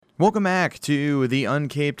Welcome back to the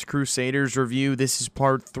Uncaped Crusaders review. This is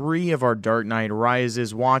part 3 of our Dark Knight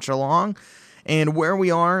Rises watch along. And where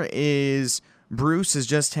we are is Bruce has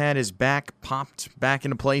just had his back popped back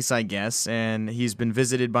into place, I guess, and he's been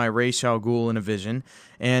visited by Ra's al Ghul in a vision.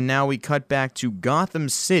 And now we cut back to Gotham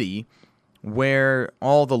City, where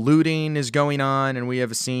all the looting is going on, and we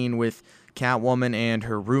have a scene with Catwoman and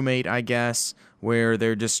her roommate, I guess, where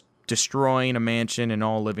they're just destroying a mansion and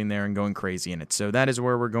all living there and going crazy in it. So that is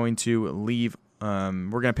where we're going to leave. We're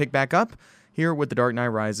going to pick back up here with The Dark Knight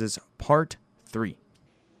Rises Part 3.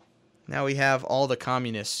 Now we have all the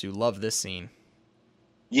communists who love this scene.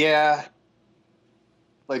 Yeah.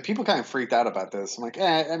 Like, people kind of freaked out about this. I'm like,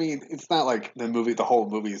 I mean, it's not like the whole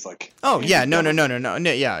movie is like... Oh, yeah, no,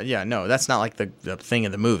 that's not like the thing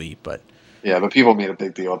of the movie, but... Yeah, but people made a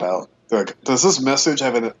big deal about, like, does this message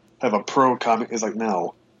have a pro-comment? It's like,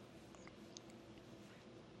 no.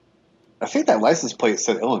 I think that license plate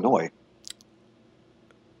said Illinois.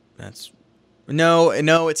 No,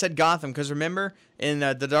 it said Gotham, because remember, in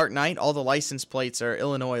The Dark Knight, all the license plates are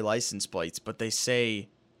Illinois license plates, but they say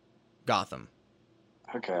Gotham.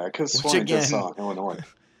 Okay, I could have sworn I just saw Illinois.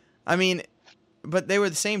 I mean, but they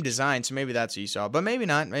were the same design, so maybe that's what you saw. But maybe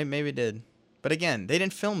not. Maybe it did. But again, they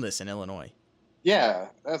didn't film this in Illinois. Yeah,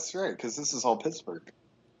 that's right, because this is all Pittsburgh.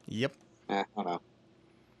 Yep. I don't know.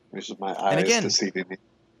 It's just my eyes deceiving me.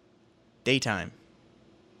 Daytime.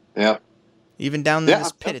 Yep. Even down in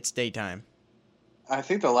this pit, it's daytime. I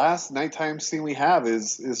think the last nighttime scene we have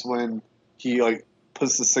is when he, like,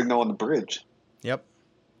 puts the signal on the bridge. Yep.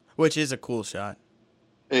 Which is a cool shot.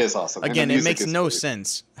 It is awesome. Again, it makes no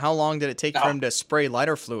sense. How long did it take for him to spray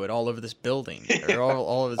lighter fluid all over this building? Or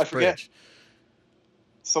all over this bridge?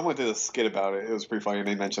 Someone did a skit about it. It was pretty funny.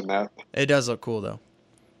 They mentioned that. It does look cool, though.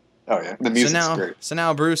 Oh, yeah. The music's great. So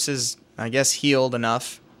now Bruce is, I guess, healed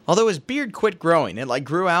enough. Although his beard quit growing. It, like,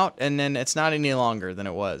 grew out, and then it's not any longer than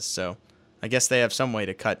it was. So I guess they have some way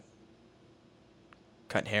to cut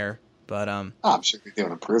hair. But, I'm sure they do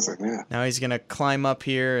in a prison, yeah. Now he's going to climb up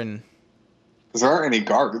here and... Because there aren't any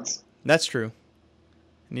guards. That's true.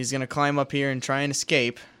 And he's going to climb up here and try and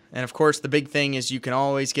escape. And, of course, the big thing is you can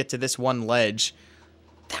always get to this one ledge.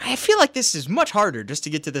 I feel like this is much harder just to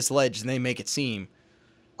get to this ledge than they make it seem.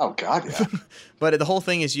 Oh, God, yeah. But the whole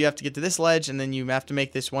thing is you have to get to this ledge, and then you have to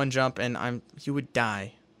make this one jump, and you would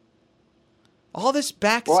die. All this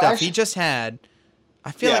back stuff he just had, I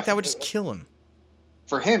feel like that would just kill him.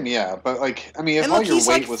 For him, yeah. But, like, I mean, if and all look, your he's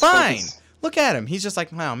weight like was fine. focused... Look at him. He's just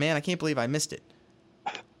like, wow, man, I can't believe I missed it.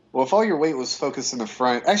 Well, if all your weight was focused in the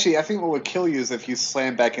front... Actually, I think what would kill you is if you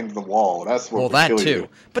slam back into the wall. That's what would kill you. Well, that too.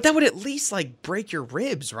 But that would at least, like, break your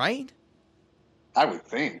ribs, right? I would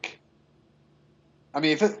think. I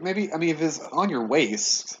mean, if it's on your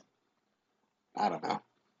waist, I don't know.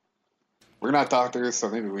 We're not doctors, so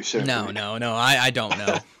maybe we shouldn't. No, I don't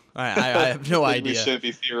know. I have no idea. We shouldn't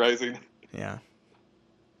be theorizing. Yeah.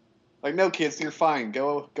 Like, no, kids, you're fine.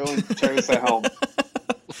 Go and try this at home.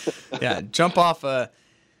 Yeah, jump off a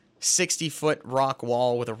 60-foot rock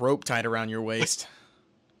wall with a rope tied around your waist.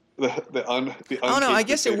 Oh no, I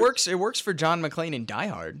guess it works. It works for John McClane in Die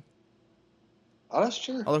Hard. Oh, that's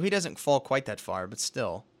true. Although he doesn't fall quite that far, but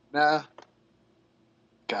still. Nah.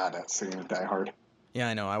 God, that scene with Die Hard. Yeah,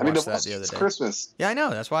 I know. I watched that the other day. Christmas. Yeah, I know.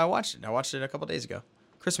 That's why I watched it. I watched it a couple days ago.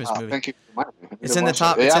 Christmas movie. Thank you for reminding me. It's in the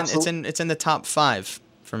top. It's in the top 5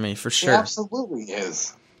 for me, for sure. It absolutely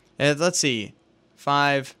is. Let's see,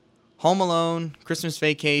 5: Home Alone, Christmas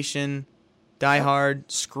Vacation, Die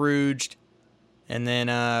Hard, Scrooged, and then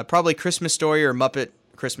probably Christmas Story or Muppet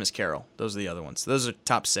Christmas Carol. Those are the other ones. Those are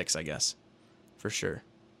top 6, I guess. For sure.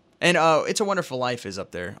 And It's a Wonderful Life is up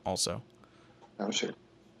there also. Oh, sure.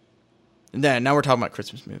 And then, now we're talking about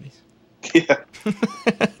Christmas movies. Yeah.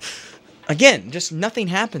 Again, just nothing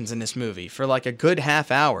happens in this movie for like a good half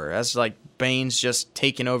hour as like Bane's just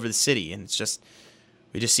taking over the city. And it's just,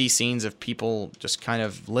 we just see scenes of people just kind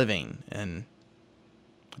of living. And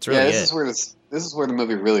it's really this is where the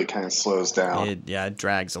movie really kind of slows down. It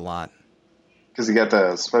drags a lot. Because you got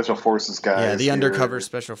the Special Forces guys. Yeah, the undercover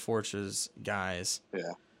Special Forces guys.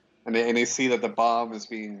 Yeah. And they see that the bomb is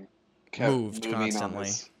being moved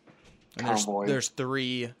constantly. And there's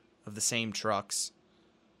 3 of the same trucks.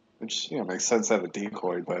 Which, makes sense to have a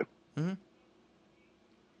decoy, but... Mm-hmm.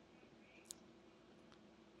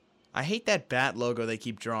 I hate that bat logo they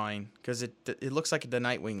keep drawing, because it looks like the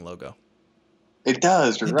Nightwing logo. It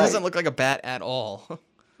does, It doesn't look like a bat at all.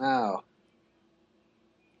 No.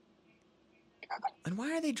 And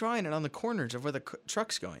why are they drawing it on the corners of where the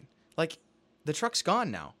truck's going? Like, the truck's gone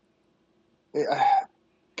now.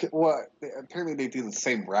 Well, apparently they do the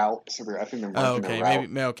same route, so I think they're marking the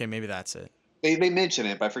route. Maybe that's it. They mention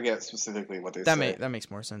it, but I forget specifically what they say. That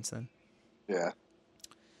makes more sense then. Yeah.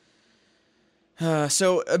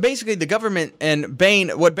 So basically, the government and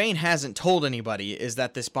what Bane hasn't told anybody is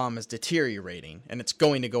that this bomb is deteriorating and it's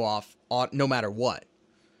going to go off no matter what.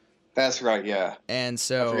 That's right. Yeah. And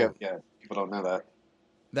so I forget. Yeah, people don't know that.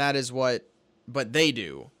 that is what, but they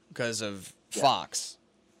do because of Fox.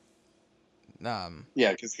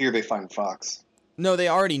 Yeah, because here they find Fox. No, they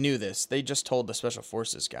already knew this. They just told the special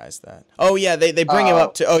forces guys that. Oh yeah, they bring him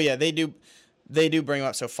up to. Oh yeah, they do bring him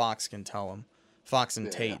up so Fox can tell him. Fox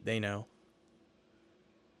and Tate, they know.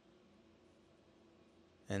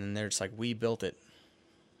 And then they're just like, we built it.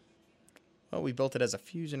 Well, we built it as a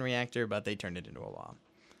fusion reactor, but they turned it into a bomb.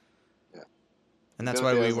 Yeah. And that's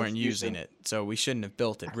why we weren't using it. So we shouldn't have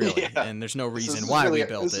built it, really. And there's no reason why we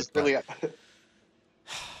built it. Really,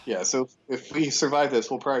 yeah, so if we survive this,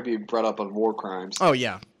 we'll probably be brought up on war crimes. Oh,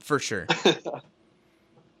 yeah, for sure.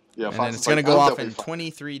 Yeah, and then it's going to go off in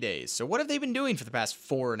 23 days. So what have they been doing for the past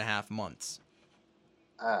 4.5 months?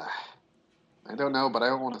 I don't know, but I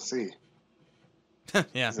don't want to see.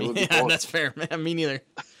 Yeah, that's fair. Me neither.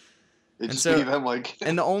 And so, them like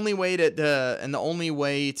and the only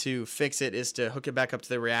way to fix it is to hook it back up to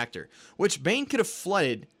the reactor, which Bane could have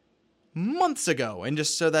flooded months ago, and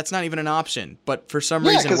just so that's not even an option. But for some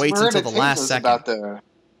reason, waits until the last second.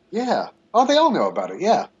 Oh, they all know about it.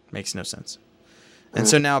 Yeah, makes no sense. And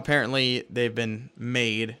so now apparently they've been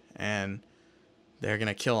made, and they're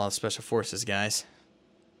gonna kill all the special forces guys.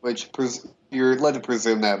 Which you're led to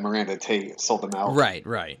presume that Miranda Tate sold them out.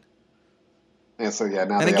 Right. And so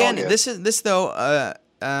now. And again, this in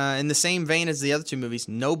the same vein as the other two movies.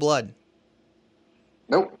 No blood.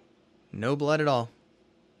 Nope. No blood at all.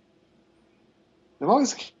 I'm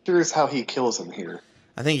always curious how he kills him here.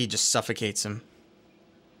 I think he just suffocates him.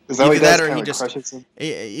 Is that crushes him?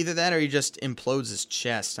 Either that or he just implodes his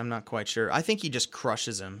chest. I'm not quite sure. I think he just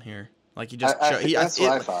crushes him here. Like he just. That's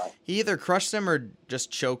what I thought. He either crushes him or just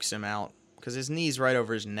chokes him out because his knee's right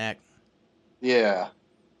over his neck. Yeah.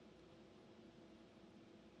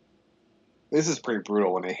 This is pretty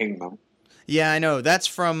brutal when they hang them. Yeah, I know. That's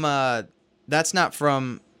from. That's not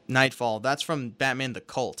from Nightfall. That's from Batman: The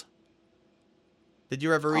Cult. Did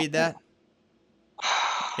you ever read that?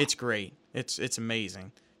 It's great. It's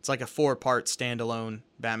amazing. It's like a 4-part standalone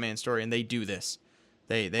Batman story, and they do this.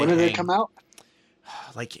 When did they come out?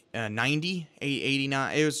 Like 90,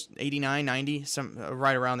 89. It was 89, 90,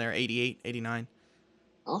 right around there. 88, 89.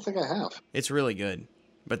 I don't think I have. It's really good,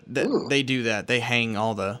 but they do that. They hang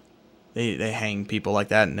all the. They hang people like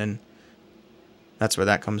that, and then that's where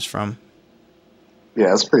that comes from.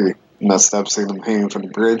 Yeah, it's pretty messed up seeing them hanging from the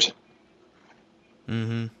bridge.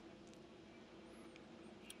 Mm-hmm.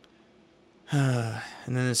 And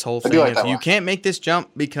then this whole thing, if you can't make this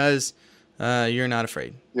jump because you're not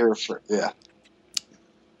afraid. You're afraid, yeah.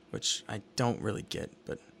 Which I don't really get,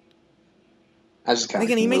 but... I just kind of...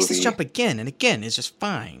 Again, he makes this jump again and again. It's just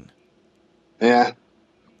fine. Yeah.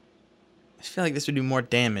 I feel like this would do more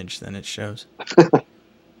damage than it shows.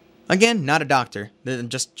 Again, not a doctor.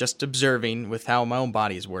 Just observing with how my own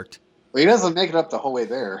body has worked. Well, he doesn't make it up the whole way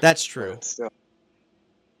there. That's true. Still.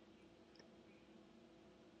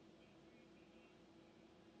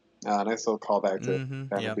 Nice little callback to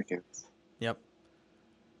Batman Begins. Yep.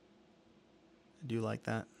 I do like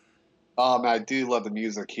that. Man, I do love the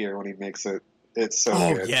music here when he makes it. It's so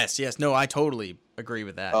good. Oh, yes. No, I totally agree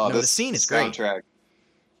with that. The scene is great. Soundtrack.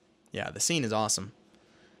 Yeah, the scene is awesome.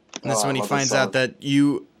 And that's when he finds out that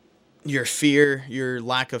your fear, your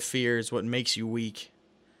lack of fear is what makes you weak.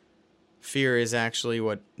 Fear is actually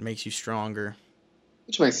what makes you stronger.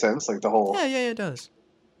 Which makes sense, like the whole... Yeah, it does.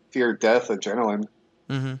 Fear, death, adrenaline.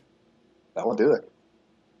 Mm-hmm. That will do it.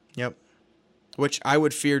 Yep. Which I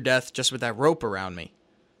would fear death just with that rope around me.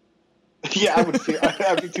 Yeah, I would fear...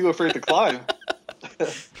 I'd be too afraid to climb.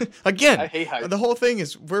 Again, I hate heights. The whole thing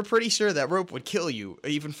is we're pretty sure that rope would kill you,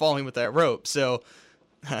 even falling with that rope. So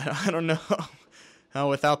I don't know how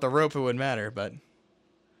without the rope it would matter, but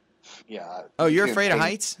yeah. Oh, you're afraid of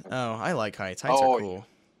heights? Oh, I like heights. Heights are cool.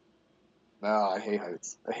 No, I hate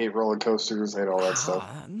heights. I hate roller coasters. I hate all that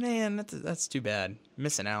stuff. Man, that's too bad.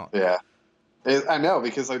 Missing out. Yeah, I know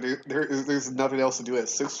because like there's nothing else to do at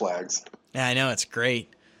Six Flags. Yeah, I know it's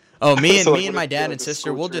great. Oh, me and my dad and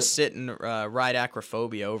sister, we'll just sit and ride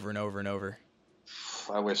Acrophobia over and over and over.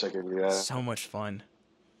 I wish I could do that. So much fun.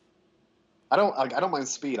 I don't mind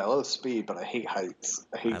speed. I love speed, but I hate heights.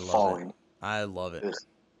 I hate falling. I love it.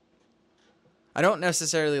 I don't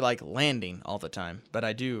necessarily like landing all the time, but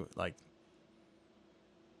I do like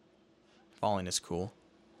falling is cool.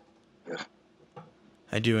 Yeah.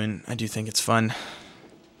 I do think it's fun.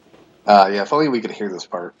 Yeah, if only we could hear this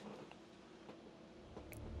part.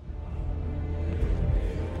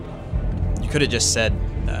 could have just said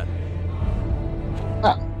that.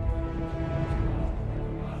 Huh.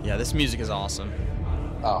 Yeah, this music is awesome.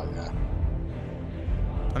 Oh, yeah.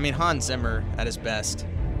 I mean, Hans Zimmer at his best.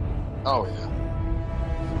 Oh, yeah.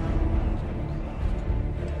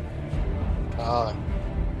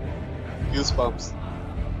 Goosebumps.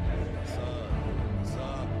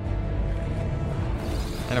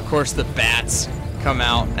 And of course the bats come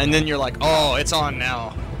out, and then you're like, oh, it's on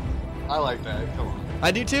now. I like that. Come on.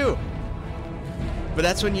 I do too. But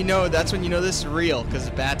that's when you know this is real, because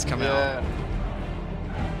the bats come out. Yeah.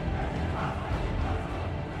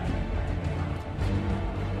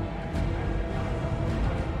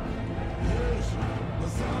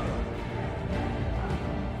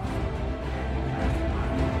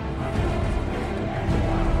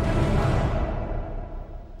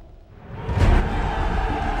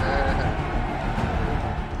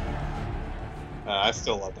 I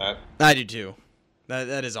still love that. I do too.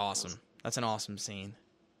 That is awesome. That's an awesome scene.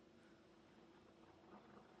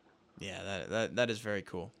 Yeah, that is very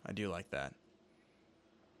cool. I do like that.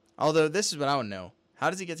 Although this is what I would know. How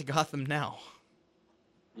does he get to Gotham now?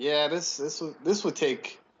 Yeah, this would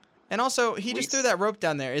take. And also, he just threw that rope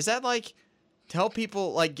down there. Is that like to help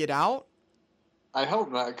people like get out? I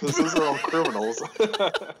hope not, because those are all criminals.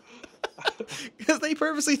 Because they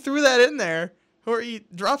purposely threw that in there, where he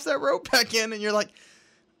drops that rope back in, and you're like,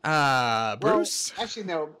 Bruce. Well, actually,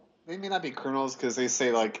 no. They may not be criminals because they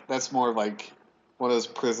say like that's more like one of those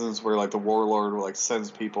prisons where like the warlord like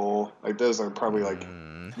sends people. Like those are probably like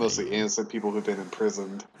mostly innocent people who've been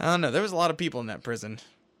imprisoned. I don't know. There was a lot of people in that prison.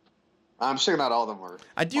 I'm sure not all of them were.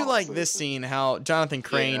 I do like this scene, how Jonathan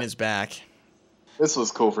Crane is back. This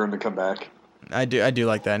was cool for him to come back. I do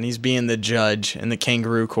like that, and he's being the judge in the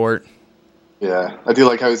kangaroo court. Yeah, I do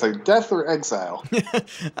like how he's like, death or exile.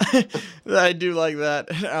 I do like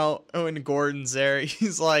that. How when Gordon's there,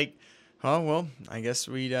 he's like, oh, well, I guess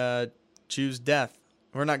we'd choose death.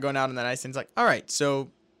 We're not going out on that ice. And he's like, all right,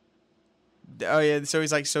 so, oh, yeah, so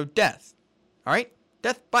he's like, so death. All right,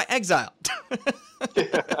 death by exile.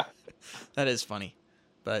 Yeah. That is funny,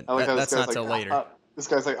 but I like how that's this not guy's till like, later. This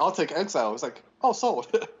guy's like, I'll take exile. It's like, oh, sold.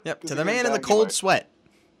 Yep, to the man in the cold sweat.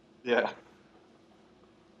 Yeah.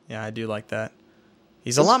 Yeah, I do like that.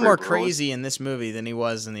 He's That's a lot more pretty brilliant. crazy in this movie than he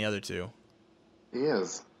was in the other two. He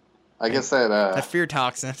is. I guess that The fear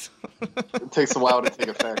toxin. it takes a while to take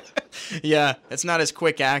effect. Yeah, it's not as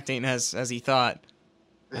quick acting as he thought.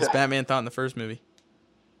 As Yeah. Batman thought in the first movie.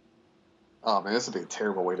 Oh man, this would be a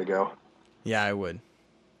terrible way to go. Yeah, I would.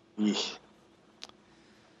 Eesh.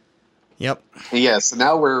 Yep. Yeah, so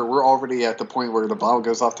now we're already at the point where the bomb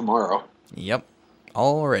goes off tomorrow. Yep.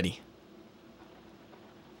 Already.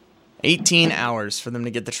 18 hours for them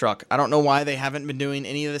to get the truck. I don't know why they haven't been doing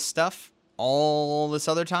any of this stuff all this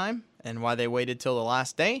other time and why they waited till the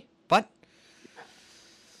last day, but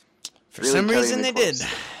for Really some cutting reason it they close. did.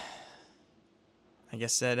 I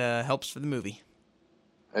guess that helps for the movie.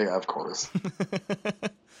 Yeah, of course.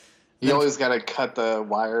 You always got to cut the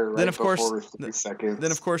wire right then of course, before 3 seconds. Then,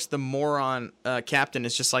 of course, the moron captain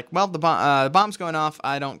is just like, well, the bomb's going off.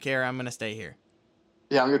 I don't care. I'm going to stay here.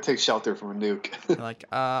 Yeah, I'm going to take shelter from a nuke. They're like,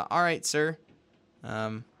 all right, sir.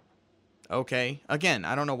 Okay. Again,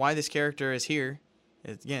 I don't know why this character is here.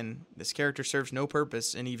 Again, this character serves no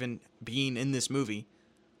purpose in even being in this movie.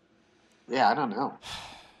 Yeah, I don't know.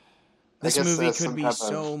 This guess movie that's could some be type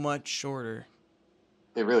so much shorter.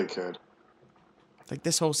 It really could. Like,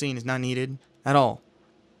 this whole scene is not needed at all.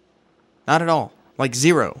 Not at all. Like,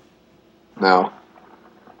 zero. No.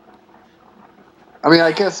 I mean,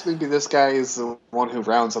 I guess maybe this guy is the one who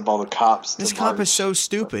rounds up all the cops. This cop is so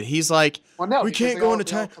stupid. He's like, Well, no, we because can't they go all- into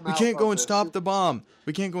they all time. come We out can't go of and the stop super- the bomb.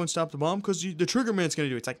 We can't go and stop the bomb because the trigger man's going to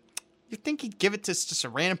do it. It's like, you think he'd give it to just a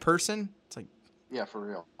random person? It's like, Yeah, for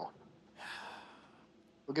real.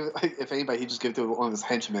 We'll give it, if anybody, he'd just give it to one of his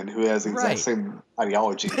henchmen who has the exact Right. same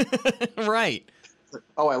ideology. right.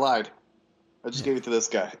 Oh, I lied. I just gave it to this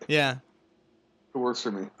guy Yeah. who works for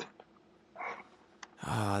me.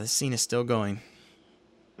 Ah, this scene is still going.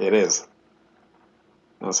 It is.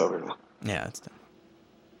 No, it's over now. Yeah, it's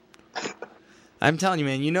done. I'm telling you,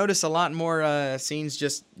 man, you notice a lot more scenes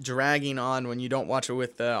just dragging on when you don't watch it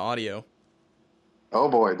with audio. Oh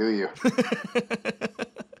boy, do you?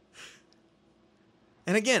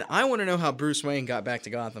 And again, I want to know how Bruce Wayne got back to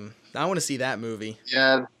Gotham. I want to see that movie.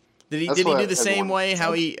 Yeah. Did he That's do what the same everyone way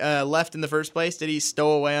how says. he left in the first place? Did he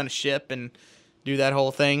stow away on a ship and do that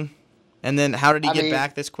whole thing? And then how did he I get mean-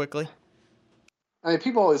 back this quickly? I mean,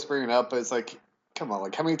 people always bring it up, but it's like, come on,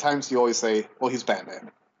 like, how many times do you always say, well, he's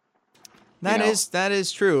Batman? That know.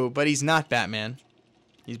 is true, but he's not Batman.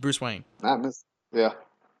 He's Bruce Wayne. Not in this. Yeah.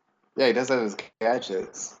 Yeah, he does that as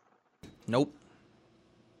gadgets. Nope.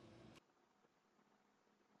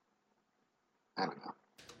 I don't know.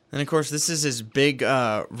 And of course, this is his big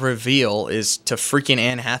reveal is to freaking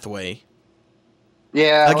Anne Hathaway.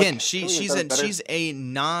 Yeah. Again, like, she's a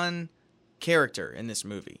non-character in this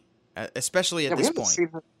movie, especially at we this haven't point. seen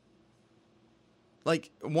her.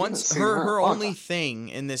 Like once seen her in her a long only time. thing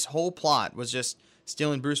in this whole plot was just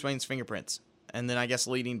stealing Bruce Wayne's fingerprints, and then I guess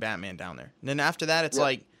leading Batman down there. And then after that, it's Yeah.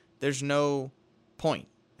 like there's no point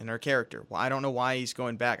in her character. Well, I don't know why he's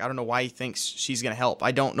going back. I don't know why he thinks she's gonna help.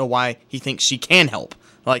 I don't know why he thinks she can help.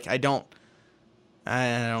 Like I don't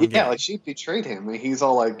get Yeah, it. like she betrayed him, and he's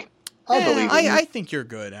all like, "I believe in you." I think you're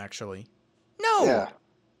good, actually. No, Yeah,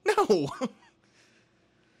 no.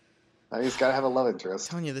 he's got to have a love I'm interest.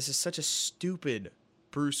 telling you, this is such a stupid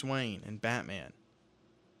Bruce Wayne and Batman.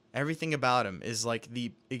 Everything about him is like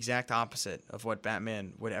the exact opposite of what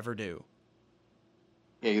Batman would ever do.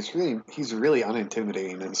 Yeah, he's really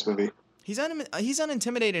unintimidating in this movie. He's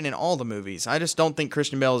unintimidating in all the movies. I just don't think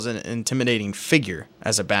Christian Bale is an intimidating figure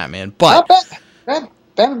as a Batman. But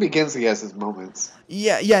Batman Begins, he has his moments.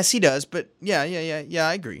 yes, he does. But yeah,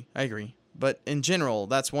 I agree. But in general,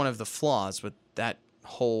 that's one of the flaws with that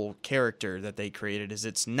whole character that they created is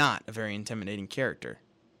it's not a very intimidating character.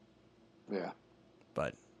 Yeah.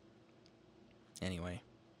 But anyway.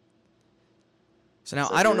 So now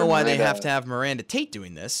So I don't know why they Miranda- have to have Miranda Tate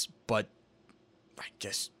doing this, but I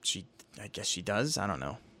guess she does. I don't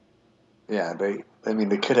know. Yeah, they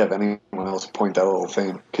could have anyone else point that little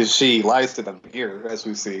thing because she lies to them here, as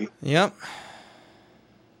we see. Yep.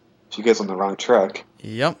 She gets on the wrong truck.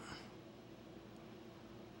 Yep.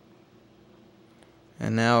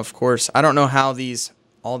 And now, of course, I don't know how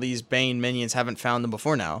all these Bane minions haven't found them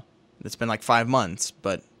before now. It's been like 5 months,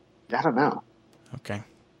 but I don't know. okay.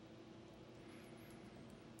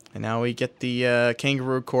 And now we get the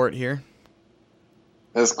kangaroo court here.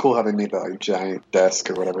 It's cool how they made that like giant desk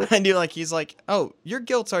or whatever. I do like he's like, oh, your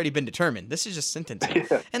guilt's already been determined. This is just sentencing.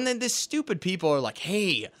 Yeah. And then these stupid people are like,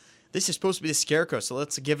 hey, this is supposed to be the Scarecrow, so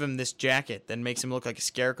let's give him this jacket that makes him look like a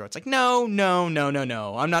Scarecrow. It's like, no.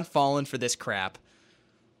 I'm not falling for this crap.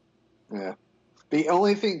 Yeah. The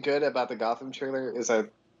only thing good about the Gotham trailer is that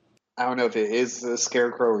I don't know if it is a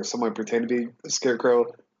Scarecrow or someone pretend to be a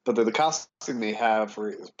Scarecrow, but the costume they have for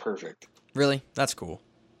it is perfect. Really? That's cool.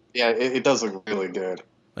 Yeah, it does look really good.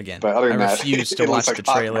 Again, But other I than that, refuse to it watch looks the like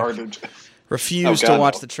hot trailer. garbage. Refuse Oh, to God,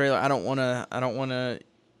 watch no. the trailer. I don't want to.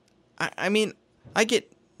 I mean, I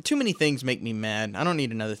get too many things make me mad. I don't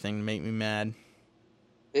need another thing to make me mad.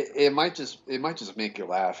 It might just make you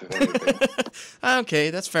laugh if anything. Okay,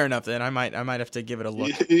 that's fair enough then. I might have to give it a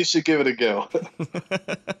look. You should give it a go.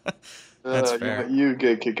 That's fair. You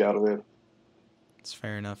get a kick out of it. It's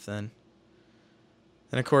fair enough then.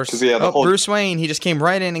 And of course, 'Cause, yeah, the whole- Bruce Wayne, he just came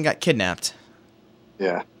right in and got kidnapped.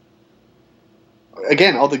 Yeah.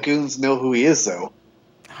 Again, all the goons know who he is, though.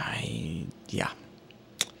 Yeah.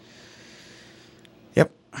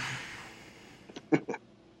 Yep.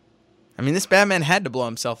 I mean, this Batman had to blow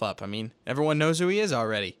himself up. I mean, everyone knows who he is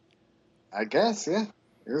already. I guess, yeah.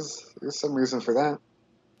 There's some reason for that.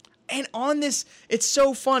 And on this, it's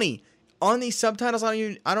so funny. On these subtitles,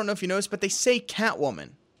 I don't know if you noticed, but they say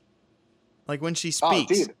Catwoman. Like when she Oh,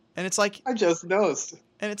 speaks. dude. And it's like, I just noticed.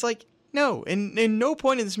 no. In no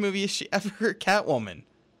point in this movie is she ever Catwoman.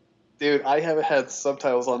 Dude, I haven't had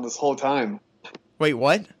subtitles on this whole time. Wait,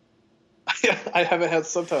 what? I haven't had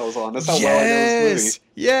subtitles on. That's how well I know this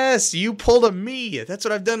movie. Yes, you pulled a me. That's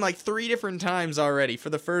what I've done like 3 different times already for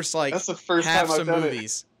the first like That's the first half time I've some done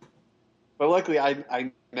movies. But luckily,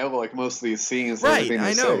 I know like most of these scenes. And Right, everything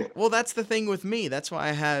I they know. say. Well, that's the thing with me. That's why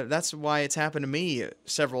it's happened to me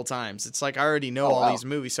several times. It's like I already know all wow. these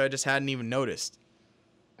movies, so I just hadn't even noticed.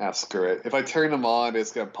 Ah, screw it. If I turn them on,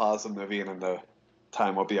 it's gonna pause the movie and then the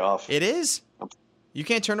time will be off. It is. You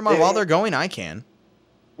can't turn them on while they're going. I can.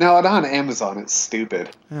 No, not on Amazon. It's stupid.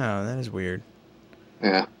 Oh, that is weird.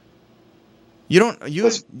 Yeah, You don't.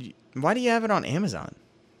 That's- Why do you have it on Amazon?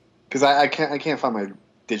 because I can't find my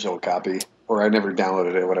digital copy, or I never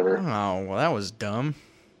downloaded it, whatever. Oh, well, that was dumb.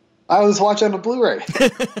 I was watching a Blu-ray.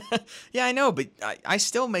 Yeah, I know, but I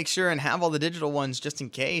still make sure and have all the digital ones just in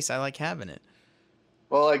case. I like having it.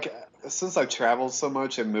 Well, like since I've traveled so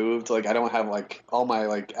much and moved, like I don't have like all my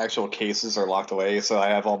like actual cases are locked away, so I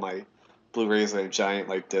have all my Blu-rays in a giant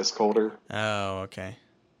like disc holder. Oh, okay.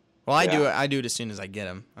 Well, I do it as soon as I get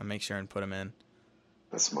them. I make sure and put them in.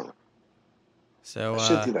 That's smart. So I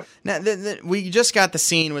should do that. now we just got the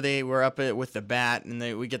scene where they were up with the bat, and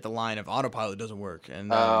we get the line of autopilot doesn't work,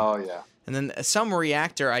 and Oh yeah. and then some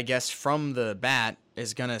reactor, I guess, from the bat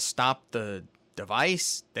is gonna stop the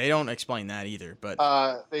device? They don't explain that either, but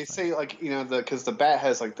They say like because the bat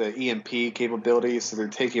has like the EMP capability, so they're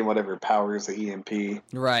taking whatever powers the EMP.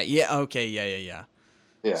 right. Yeah. Okay. Yeah.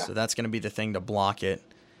 Yeah. So that's gonna be the thing to block it.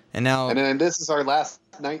 And now, And then this is our last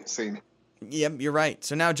night scene. yep, you're right.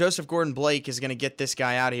 So now Joseph Gordon-Blake is gonna get this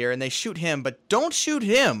guy out of here, and they shoot him, but don't shoot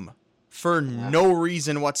him for no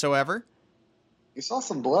reason whatsoever. You saw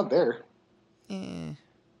some blood there.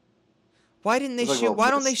 Why didn't they It's like a shoot? little Why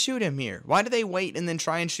don't miss. they shoot him here? Why do they wait and then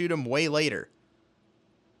try and shoot him way later?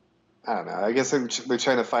 I don't know. I guess they're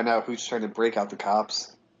trying to find out who's trying to break out the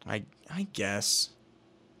cops. I guess.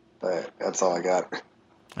 But that's all I got.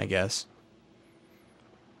 I guess.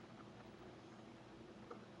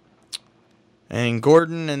 And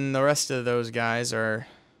Gordon and the rest of those guys are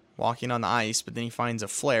walking on the ice, but then he finds a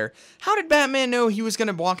flare. How did Batman know he was going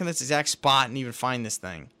to walk in this exact spot and even find this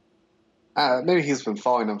thing? Maybe he's been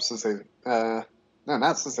following them since they. No,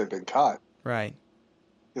 not since they've been caught. Right.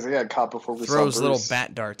 Because they got caught before we Throws saw little Bruce.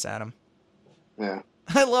 bat darts at him. Yeah.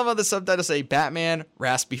 I love how the subtitles say Batman,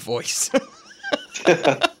 raspy voice.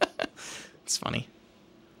 It's funny.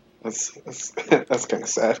 That's kind of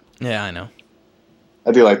sad. Yeah, I know.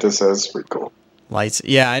 I do like this. So it's pretty cool. Lights.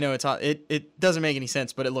 Yeah, I know. It doesn't make any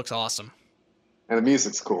sense, but it looks awesome. And the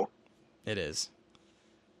music's cool. It is.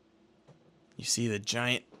 You see the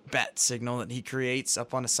giant bat signal that he creates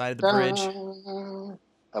up on the side of the bridge.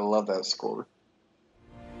 I love that score.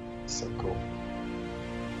 So cool.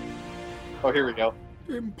 Oh, here we go.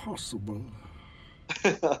 Impossible.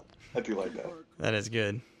 I do like that. That is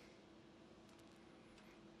good.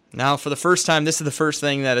 Now, for the first time, this is the first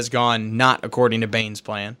thing that has gone not according to Bane's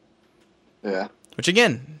plan. Yeah. Which,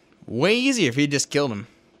 again, way easier if he just killed him.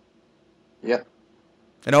 Yep.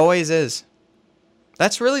 It always is.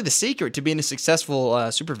 That's really the secret to being a successful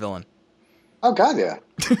supervillain. Oh God, yeah.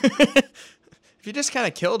 If you just kind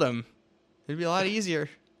of killed him, it'd be a lot easier.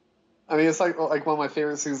 I mean, it's like one of my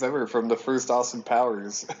favorite scenes ever from the first Austin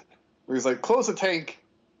Powers, where he's like, "Close the tank."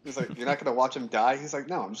 He's like, "You're not gonna watch him die." He's like,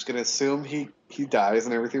 "No, I'm just gonna assume he dies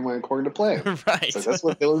and everything went according to plan." Right. So that's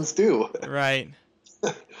what villains do. Right.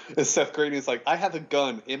 And Seth Green is like, "I have a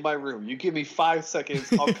gun in my room. You give me 5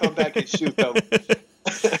 seconds, I'll come back and shoot them."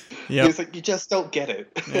 Yep. He's like, "You just don't get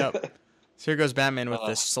it." Yep. So here goes Batman with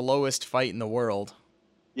the slowest fight in the world.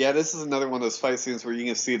 Yeah, this is another one of those fight scenes where you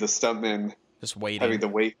can see the stuntman Just waiting. having to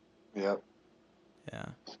wait. Yep. Yeah.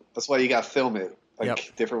 That's why you got to film it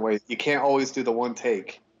different ways. You can't always do the one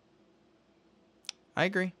take. I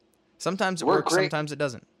agree. Sometimes it Work works, great. sometimes it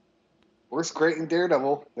doesn't. Works great in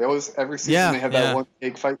Daredevil. They always every season Yeah, they have yeah. that one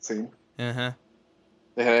take fight scene. Uh-huh.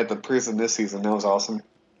 They had it at the prison this season. That was awesome.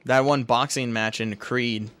 That one boxing match in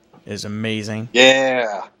Creed is amazing.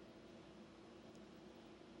 Yeah.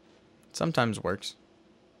 Sometimes works.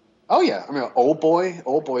 Oh yeah. I mean, Old Boy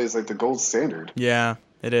is like the gold standard. Yeah,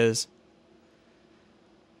 it is.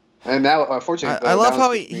 And now, unfortunately, I love now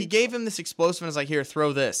how it's- he gave him this explosive and was like, here,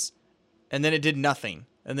 throw this. And then it did nothing.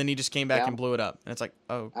 And then he just came back Yeah. and blew it up. And it's like,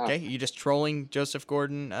 oh, okay, you just trolling Joseph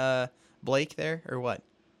Gordon Blake there, or what?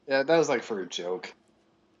 Yeah, that was like for a joke.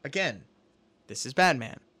 Again, this is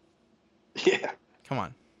Batman. Yeah. Come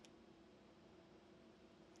on.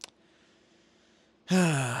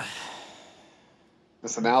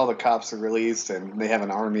 So now the cops are released and they have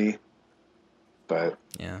an army. But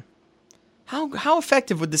Yeah. How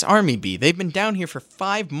effective would this army be? They've been down here for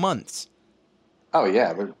 5 months. oh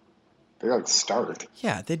yeah, they're like starved.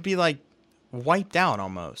 Yeah, they'd be like wiped out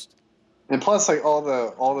almost. And plus, like all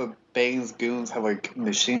the Bane's goons have like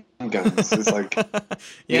machine guns. It's like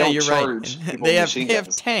Yeah, don't you're charge right. people They with have machine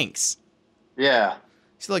guns. tanks. yeah,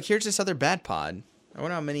 So look, here's this other Bat Pod. I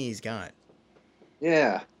wonder how many he's got.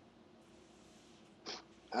 yeah.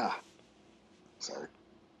 Sorry.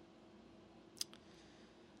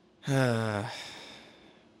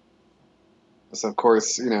 So of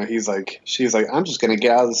course, she's like, I'm just gonna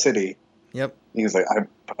get out of the city. Yep. And he's like,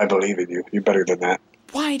 I believe in you. You're better than that.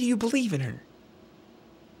 Why do you believe in her?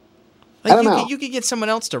 I Like don't know. you could get someone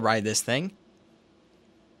else to ride this thing.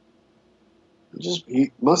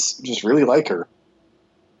 He must just really like her.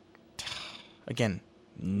 Again,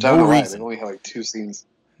 I don't no know why. They reason. only had like 2 scenes.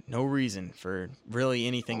 No reason for really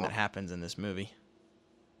anything that happens in this movie.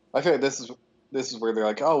 I feel like this is where they're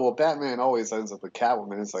like, oh well, Batman always ends up with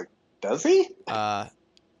Catwoman. It's like, does he?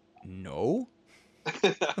 No.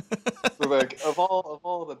 We're like, of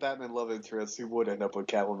all the Batman love interests, who would end up with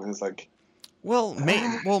Catwoman? It's like, Well,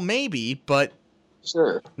 maybe, but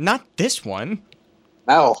sure, not this one.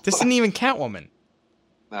 no, This isn't even Catwoman.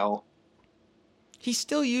 no, He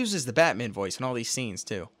still uses the Batman voice in all these scenes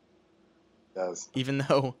too, it does. even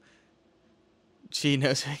though she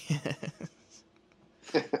knows.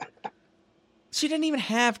 She didn't even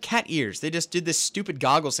have cat ears. They just did this stupid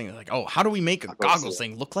goggles thing. They're like, oh, how do we make a goggles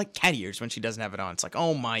thing look like cat ears when she doesn't have it on? It's like,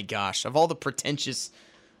 oh my gosh, of all the pretentious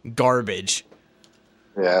garbage.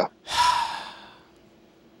 Yeah.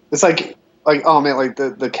 It's like oh man, like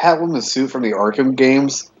the Catwoman suit from the Arkham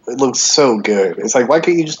games, it looks so good. It's like, why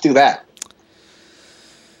can't you just do that?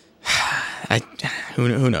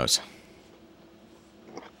 Who knows?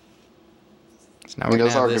 So now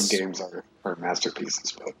those Arkham games are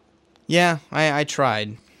masterpieces, but yeah, I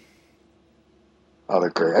tried. Oh, they're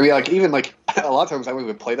great. I mean, like even like a lot of times I won't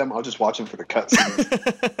even play them. I'll just watch them for the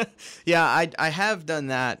cutscenes. Yeah, I have done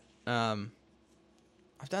that.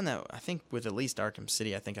 I've done that. I think with at least Arkham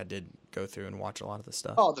City, I think I did go through and watch a lot of the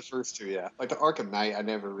stuff. Oh, the first two, yeah. Like the Arkham Knight, I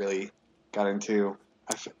never really got into.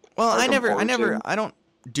 Well, I don't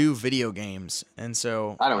do video games, and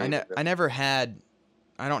so I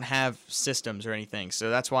don't have systems or anything,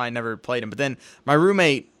 so that's why I never played them. But then my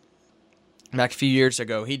roommate, back a few years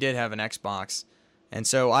ago, he did have an Xbox, and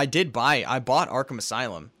so I bought Arkham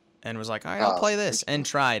Asylum and was like, all right, I'll play this, and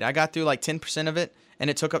tried. I got through like 10% of it, and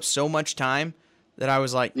it took up so much time that I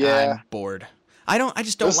was like, I'm bored. I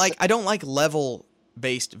don't like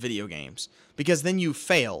level-based video games, because then you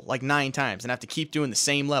fail like 9 times and have to keep doing the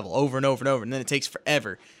same level over and over and over, and then it takes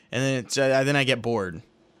forever, and then I get bored.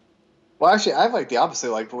 Well, actually, I have like the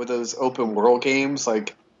opposite. Like with those open world games,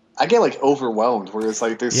 like I get like overwhelmed, where it's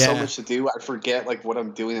like there's so much to do, I forget like what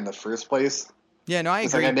I'm doing in the first place. Yeah, no, I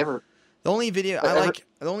agree. Like I never. The only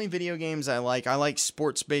video games I like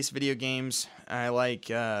sports-based video games. I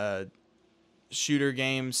like shooter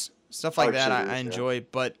games, stuff like that. I enjoy,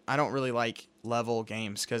 but I don't really like level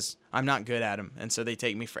games because I'm not good at them, and so they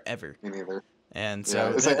take me forever. Me neither. And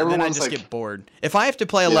so then I just get bored. If I have to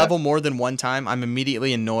play a level more than one time, I'm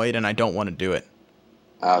immediately annoyed, and I don't want to do it.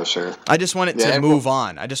 Oh, sure. I just want it to move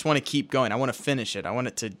on. I just want to keep going. I want to finish it. I want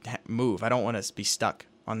it to move. I don't want to be stuck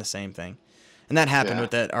on the same thing. And that happened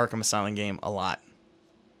with that Arkham Asylum game a lot.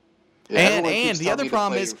 Yeah, and the other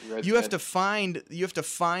problem is you have to find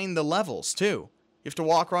the levels too. You have to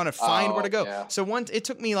walk around and find where to go. Yeah. So it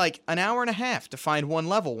took me like an hour and a half to find one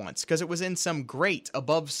level once, because it was in some grate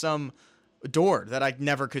above some door that I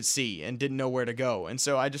never could see and didn't know where to go. And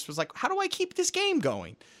so I just was like, how do I keep this game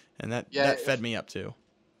going? And that fed me up too.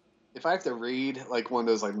 If I have to read like one of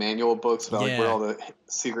those like manual books about like where all the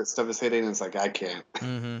secret stuff is hidden, it's like I can't.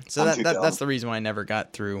 Mm-hmm. So that's the reason why I never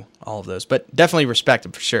got through all of those. But definitely respect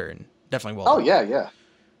them for sure, and definitely well done. Yeah.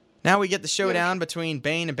 Now we get the showdown between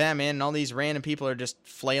Bane and Batman, and all these random people are just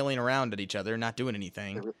flailing around at each other, not doing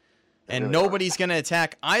anything. And nobody's going to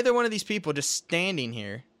attack either one of these people, just standing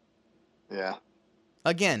here. Yeah.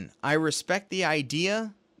 Again, I respect the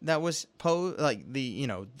idea that was like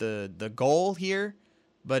the goal here,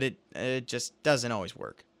 but it just doesn't always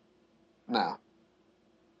work. No.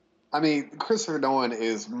 I mean, Christopher Nolan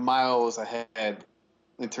is miles ahead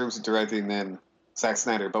in terms of directing than Zack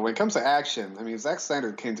Snyder, but when it comes to action, I mean, Zack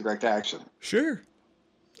Snyder can direct action. Sure.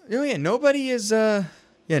 Oh yeah, nobody is.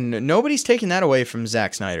 Nobody's taking that away from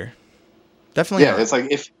Zack Snyder. Definitely. Yeah, it's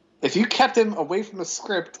like if you kept him away from the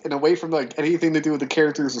script and away from like anything to do with the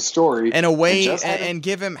characters or story, and away and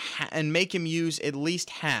give him and make him use at least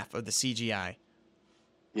half of the CGI.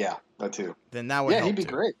 Yeah, that too. Then that would help. Yeah, he'd be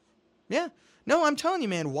great. Yeah. No, I'm telling you,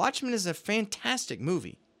 man, Watchmen is a fantastic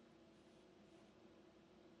movie.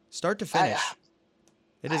 Start to finish.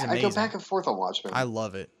 It is amazing. I go back and forth on Watchmen. I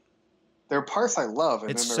love it. There are parts I love.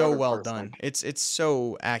 And it's then so well done. It's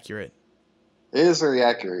so accurate. It is very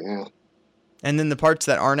accurate, yeah. And then the parts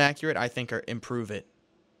that aren't accurate, I think, improve it.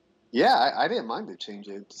 Yeah, I didn't mind the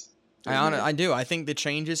changes. I do. I think the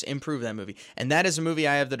changes improve that movie. And that is a movie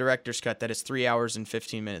I have the director's cut that is 3 hours and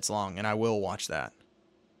 15 minutes long, and I will watch that.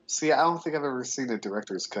 See, I don't think I've ever seen the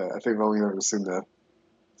director's cut. I think I've only ever seen the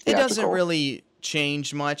theatrical. It doesn't really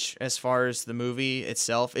change much as far as the movie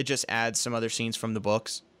itself. It just adds some other scenes from the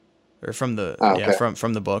books, or from the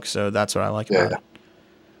from the book. So that's what I like about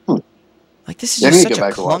it. Like this is just such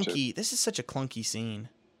a clunky. This is such a clunky scene.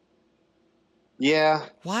 Yeah.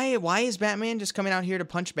 Why is Batman just coming out here to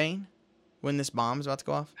punch Bane when this bomb is about to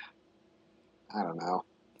go off? I don't know.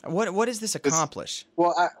 What does this accomplish?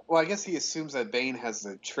 I guess he assumes that Bane has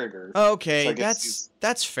the trigger. Okay, so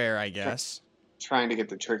that's fair, I guess. Trying to get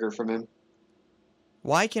the trigger from him.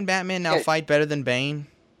 Why can Batman now fight better than Bane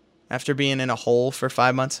after being in a hole for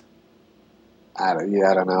 5 months? I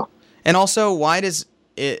don't know. And also, why does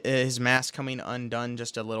his mask coming undone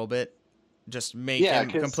just a little bit just make him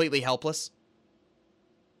completely helpless?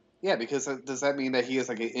 Yeah, because does that mean that he is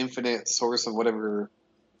like an infinite source of whatever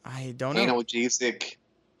I don't know analgesic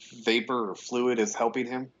vapor or fluid is helping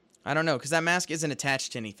him? I don't know, because that mask isn't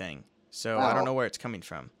attached to anything, so I don't know where it's coming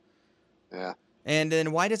from. Yeah. And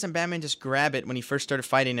then why doesn't Batman just grab it when he first started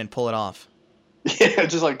fighting and pull it off? Yeah,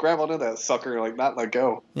 just like grab onto that sucker, like not let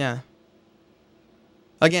go. Yeah.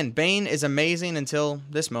 Again, Bane is amazing until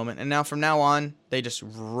this moment, and now from now on, they just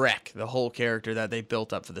wreck the whole character that they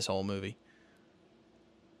built up for this whole movie.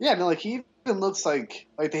 Yeah, no, like he even looks like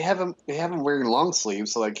they have him wearing long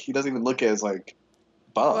sleeves, so like he doesn't even look as like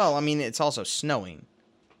buff. Well, I mean, it's also snowing.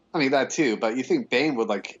 I mean that too, but you think Bane would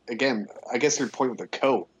like again? I guess your point with the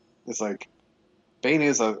coat is like Bane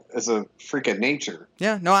is a freak of nature.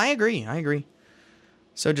 Yeah, no, I agree.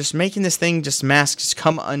 So just making this thing just masks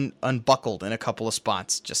come unbuckled in a couple of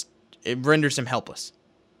spots, just it renders him helpless.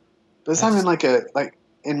 But it's not even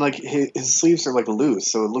like his sleeves are like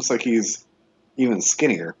loose, so it looks like he's even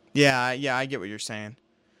skinnier. Yeah, I get what you're saying.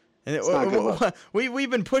 And It's not good look.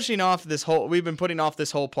 we've been putting off this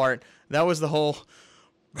whole part. That was the whole.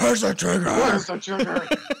 Where's the trigger? Where's the trigger?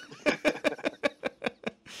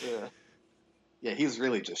 Yeah. Yeah, he's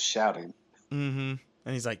really just shouting. Mm-hmm.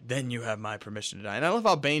 And he's like, then you have my permission to die. And I love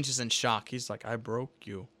how Bane's just in shock. He's like, I broke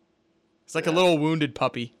you. It's like a little wounded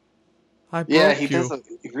puppy. I broke Yeah, he you. does.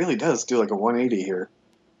 He really does do like a 180 here.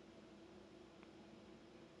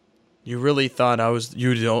 You really thought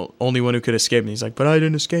you the only one who could escape. And he's like, but I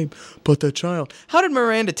didn't escape. But the child. How did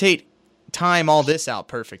Miranda Tate time all this out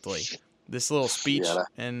perfectly? This little speech. Yeah.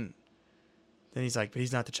 And then he's like, but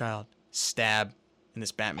he's not the child. Stab in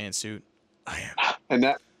this Batman suit. I am. And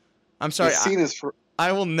that I'm sorry. the scene is for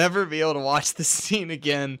I will never be able to watch this scene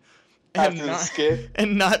again after the skit.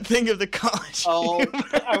 and not think of the college. Oh, humor.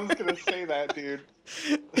 I was gonna say that, dude.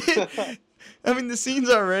 I mean, the scene's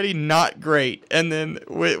already not great, and then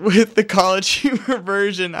with the college humor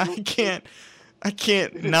version, I can't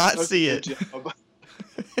not see it.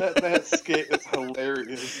 That skit is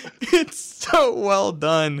hilarious. It's so well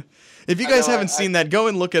done. If you guys haven't seen that, go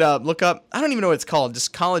and look it up. Look up. I don't even know what it's called.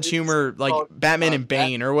 Just college humor, like Batman and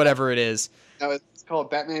Bane or whatever it is. No, it's called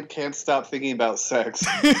Batman Can't Stop Thinking About Sex.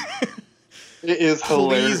 It is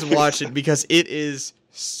hilarious. Please watch it because it is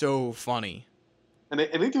so funny. And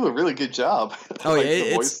they do a really good job. Oh Like, yeah,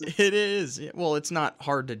 the voices. it is. Well, it's not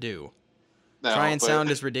hard to do. No, Try and but sound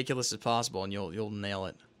as ridiculous as possible, and you'll nail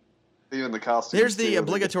it. even the costumes. There's the too.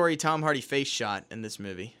 obligatory Tom Hardy face shot in this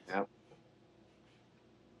movie. Yep.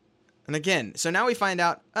 And again, so now we find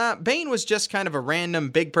out Bane was just kind of a random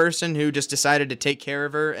big person who just decided to take care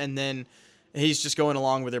of her, and then he's just going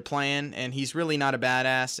along with her plan, and he's really not a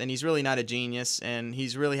badass, and he's really not a genius, and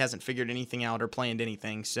he's really hasn't figured anything out or planned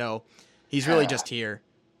anything, so he's really just here.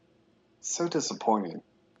 So disappointing.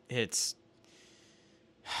 It's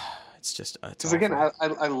just it's Because again,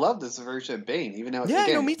 I love this version of Bane, even though Yeah,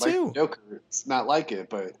 again, no, me like too. Joker, it's not like it,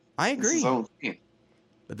 but I it's his agree. own thing.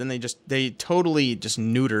 But then they totally just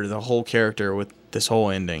neuter the whole character with this whole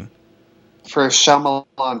ending. For a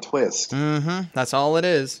Shyamalan twist. Mm-hmm. That's all it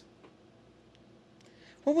is.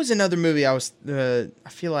 What was another movie I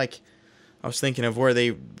feel like I was thinking of where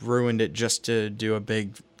they ruined it just to do a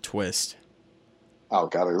big twist? Oh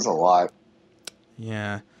god, there's a lot.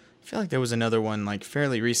 Yeah. I feel like there was another one like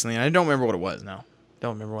fairly recently, and I don't remember what it was now.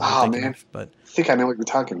 Don't remember what I'm thinking of, but I think I know what you're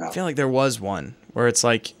talking I about. feel like there was one where it's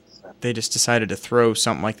like they just decided to throw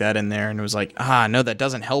something like that in there, and it was like, no, that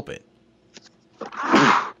doesn't help it.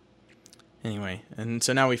 Anyway, and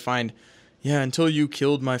so now we find, until you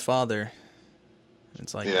killed my father.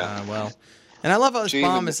 It's like, well. And I love how this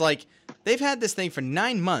bomb is like, they've had this thing for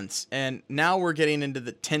 9 months, and now we're getting into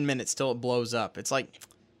the 10 minutes till it blows up. It's like,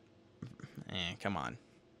 come on.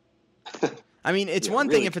 I mean, it's one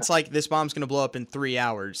thing if it's like, this bomb's going to blow up in 3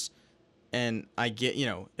 hours, and I get,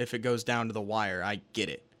 if it goes down to the wire, I get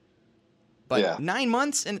it. But 9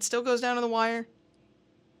 months, and it still goes down to the wire?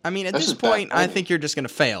 I mean, at this point, I think you're just going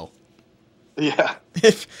to fail. Yeah.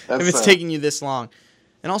 if it's taking you this long.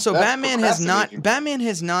 And also, Batman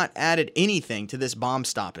has not added anything to this bomb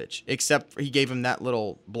stoppage, except he gave him that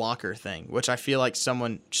little blocker thing, which I feel like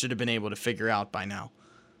someone should have been able to figure out by now.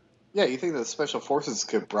 Yeah, you think that Special Forces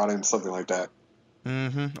could have brought in something like that.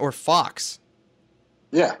 Mm-hmm. Or Fox.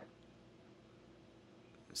 Yeah.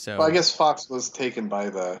 So. Well, I guess Fox was taken by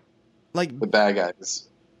the bad guys.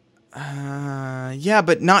 Yeah,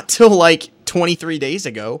 but not till like 23 days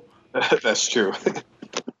ago. That's true.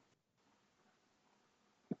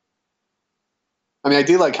 I mean, I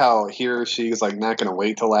do like how here she's like not going to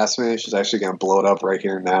wait till last minute. She's actually going to blow it up right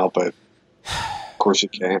here and now, but of course she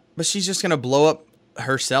can't. But she's just going to blow up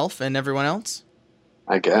herself and everyone else?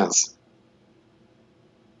 I guess.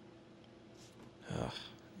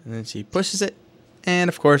 And then she pushes it, and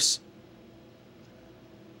of course,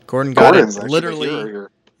 Gordon got it literally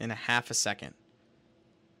in a half a second.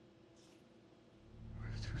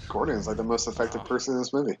 Gordon is like the most effective person in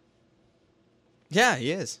this movie. Yeah,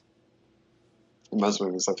 he is. In most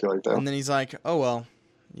movies, I feel like that. And then he's like, "Oh well,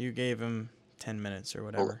 you gave him 10 minutes or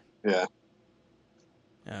whatever." Yeah.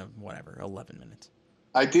 Whatever, 11 minutes.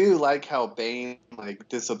 I do like how Bane like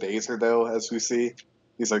disobeys her though, as we see.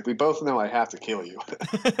 He's like, "We both know I have to kill you."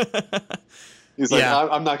 He's like, Yeah.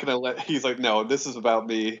 I'm not gonna let. He's like, "No, this is about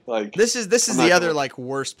me." Like, This is I'm the not other gonna- like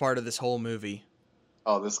worst part of this whole movie.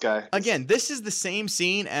 Oh, this guy. Again, this is the same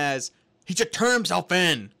scene as he should turn himself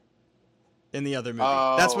in the other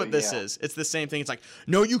movie. That's what this is. It's the same thing. It's like,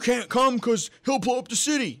 no, you can't come because he'll blow up the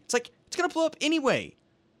city. It's like, it's going to blow up anyway.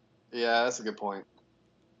 Yeah, that's a good point.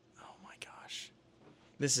 Oh my gosh.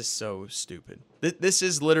 This is so stupid. This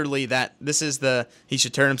is literally that. This is the he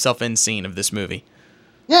should turn himself in scene of this movie.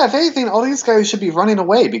 Yeah, if anything, all these guys should be running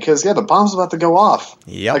away because the bomb's about to go off.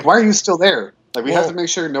 Yep. Like, why are you still there? Like, we Well- have to make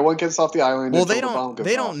sure no one gets off the island. Well, until they the bomb goes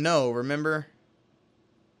don't off. know, remember?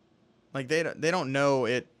 Like they don't know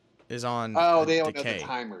it is on Oh, they don't know decay. the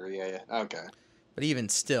timer. Yeah. Okay. But even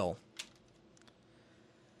still,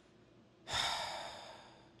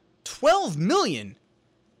 12 million.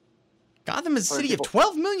 Gotham is a city of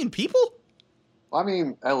 12 million people? Well, I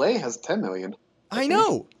mean, LA has 10 million. I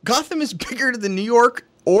know. Gotham is bigger than New York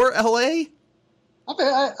or LA?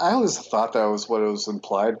 I always thought that was what it was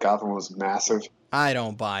implied. Gotham was massive. I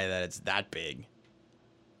don't buy that it's that big.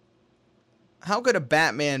 How could a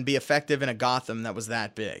Batman be effective in a Gotham that was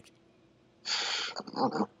that big? I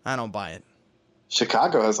don't know. I don't buy it.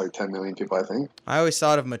 Chicago has like 10 million people, I think. I always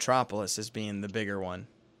thought of Metropolis as being the bigger one.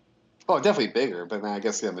 Oh, definitely bigger, but then I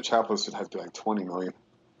guess Metropolis would have to be like 20 million.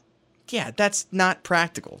 Yeah, that's not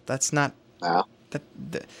practical. That's not. No.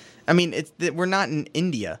 I mean, we're not in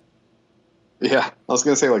India. Yeah, I was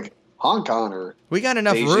gonna say like Hong Kong or We got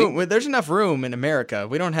enough Beijing. room. There's enough room in America.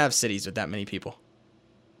 We don't have cities with that many people.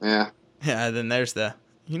 yeah. Yeah, then there's the.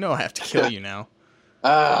 I have to kill you now.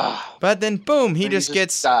 Ah. But then, boom, he Then just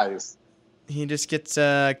gets. dies He just gets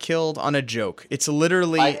killed on a joke. It's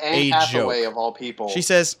literally by Anne a Hathaway joke. of all people. She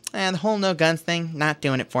says, "And the whole no guns thing, not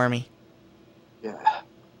doing it for me." Yeah.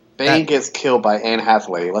 Bane gets killed by Anne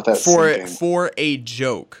Hathaway. Let that sink in. For a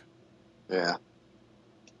joke. Yeah.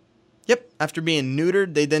 Yep. After being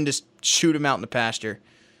neutered, they then just shoot him out in the pasture.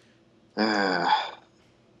 Ah.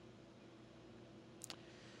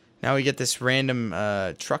 Now we get this random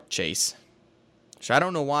truck chase. So I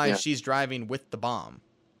don't know why Yeah. she's driving with the bomb.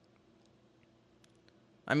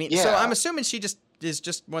 I mean, so Yeah. I'm assuming she just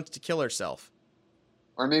wants to kill herself.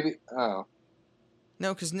 Or maybe. Oh.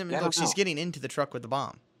 No, because I look, don't she's know. getting into the truck with the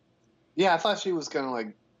bomb. Yeah, I thought she was gonna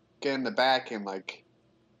like get in the back and like.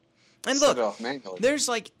 And set look, it off manually. there's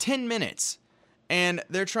like 10 minutes, and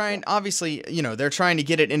they're trying. Obviously, they're trying to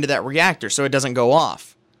get it into that reactor so it doesn't go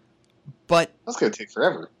off. But That's gonna take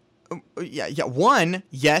forever. yeah. One,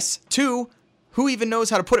 yes. Two, who even knows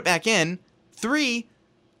how to put it back in? Three,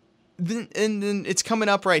 and then it's coming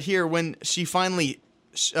up right here when she finally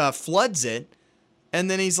floods it, and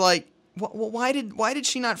then he's like, "Why did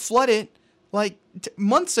she not flood it like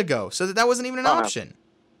months ago? So that wasn't even an Oh, no. option."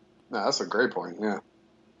 No, that's a great point. Yeah.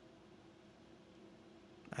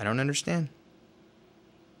 I don't understand.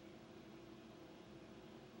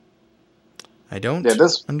 I don't Yeah,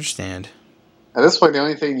 this- understand. At this point, the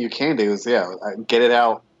only thing you can do is get it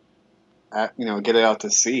out. Get it out to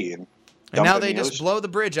sea and. And dump now it in they the just ocean. blow the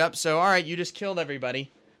bridge up. So all right, you just killed everybody.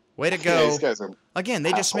 Way to Yeah, go. these guys are. Again,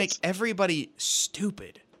 they just make assholes. everybody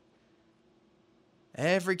stupid.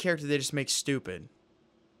 Every character they just make stupid.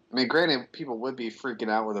 I mean, granted, people would be freaking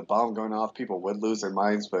out with a bomb going off. People would lose their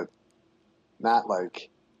minds, but not like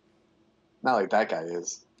that guy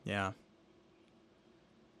is. Yeah.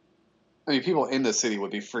 I mean, people in the city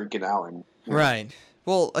would be freaking out and. Right.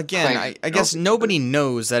 Well, again, Thank I you. guess Okay. nobody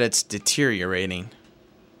knows that it's deteriorating.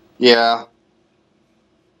 Yeah.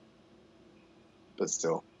 But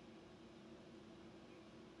still.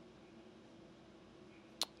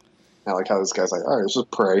 I like how this guy's like, all right, let's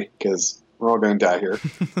just pray because we're all going to die here.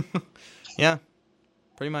 Yeah.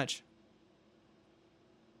 Pretty much.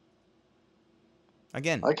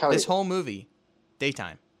 Again, I like how this he- whole movie,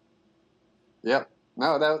 daytime. Yep.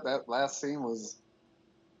 No, that last scene was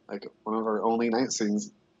like one of our only night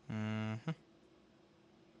scenes. hmm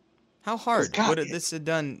How hard God, would this have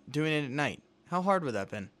done doing it at night? How hard would that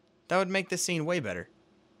have been? That would make this scene way better.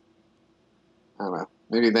 I don't know.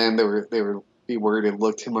 Maybe then they would be worried it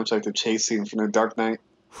looked too much like the chase scene from The Dark Knight.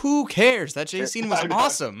 Who cares? That chase scene was I know.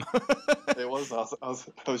 awesome. It was awesome.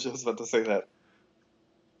 I was just about to say that.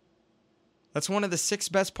 That's one of the 6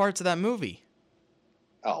 best parts of that movie.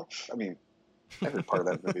 Oh, I mean, every part of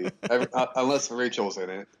that movie, unless Rachel's in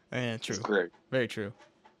it, Yeah, true. it's great. Very true.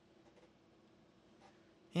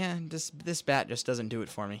 Yeah, this bat just doesn't do it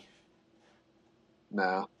for me.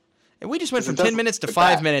 No. And we just went 'Cause from it 10 doesn't minutes to look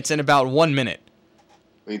 5 bad. minutes in about 1 minute.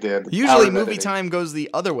 We did. Usually Hours movie editing. time goes the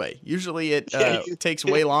other way. Usually it Yeah, takes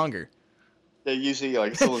way longer. Yeah, usually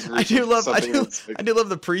like someone's I reaching do for love something. That's like, I do love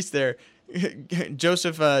the priest there.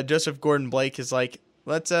 Joseph Gordon-Blake is like,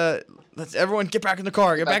 let's everyone get back in the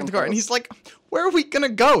car, get back in the car. And he's like, where are we gonna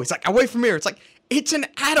go? He's like, away from here. It's like, it's an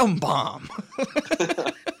atom bomb.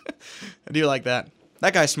 I do like that.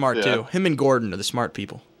 That guy's smart Yeah. too. Him and Gordon are the smart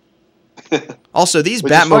people. Also, these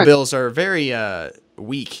Which is fine. Batmobiles are very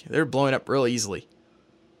weak. They're blowing up real easily.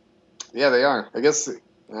 Yeah, they are. I guess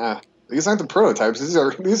these aren't the prototypes. These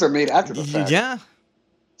are made after the fact. Yeah,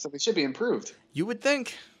 So they should be improved. you would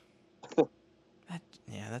think.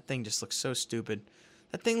 That thing just looks so stupid.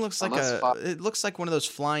 That thing looks like it looks like one of those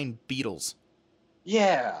flying beetles.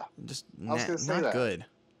 Yeah. Just I was gonna say not that. good.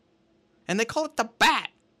 And they call it the Bat.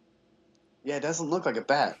 Yeah, it doesn't look like a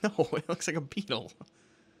bat. No, it looks like a beetle.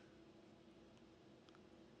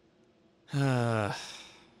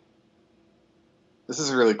 This is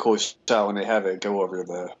a really cool shot when they have it go over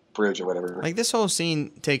the bridge or whatever. Like, this whole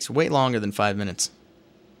scene takes way longer than 5 minutes.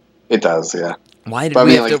 It does, yeah. Why did But I we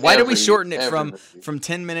mean, have to, like, why did we every- shorten it every from movie.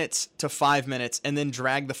 10 minutes to 5 minutes and then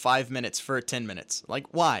drag the 5 minutes for 10 minutes? Like,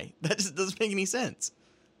 why? That just doesn't make any sense.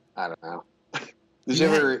 I don't know. Did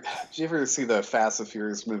you ever see the Fast and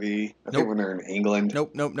Furious movie? I Nope. think when they're in England.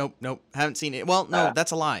 Nope. Haven't seen it. Well, no,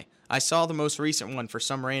 that's a lie. I saw the most recent one for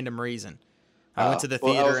some random reason. I went to the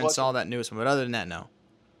Well, I theater was and saw that newest one, but other than that, no.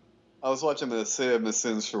 I was watching the cinema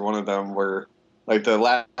scenes for one of them where, like, the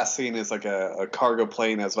last scene is like a cargo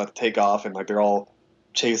plane that's about to take off, and like they're all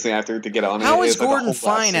chasing after it to get on it. How is It's, like, the Gordon whole last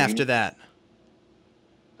fine scene. after that?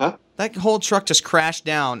 Huh? That whole truck just crashed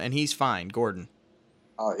down, and he's fine, Gordon.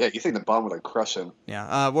 Oh yeah, you think the bomb would like crush him?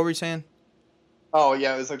 Yeah. What were you saying? Oh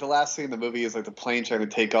yeah, it was like the last scene in the movie is like the plane trying to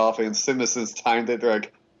take off, and CinemaSins timed it. They're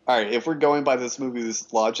like, all right, if we're going by this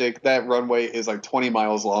movie's logic, that runway is like 20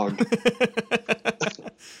 miles long.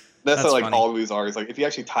 That's how like funny. all movies are. It's like if you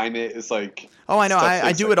actually time it, it's like. Oh, I know. stuff I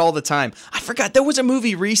takes, do like- it all the time. I forgot. There was a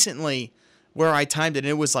movie recently where I timed it, and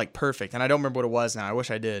it was like perfect. And I don't remember what it was now. I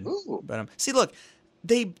wish I did. Ooh. But see, look,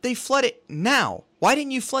 they flood it now. Why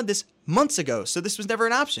didn't you flood this months ago? So this was never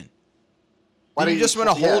an option. Why Did don't you just want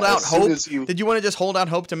to yeah, hold out as soon hope? as you- Did you want to just hold out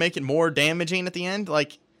hope to make it more damaging at the end?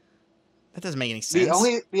 Like, that doesn't make any sense.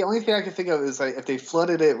 The only thing I can think of is like if they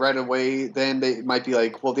flooded it right away, then they might be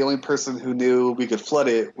like, well, the only person who knew we could flood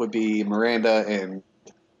it would be Miranda and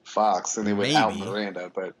Fox, and they would out Maybe.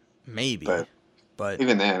 Miranda. But Maybe. But- But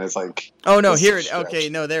even then, it's like, oh no, that's here a it. stretch. Okay,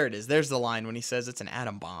 no, there it is. There's the line when he says it's an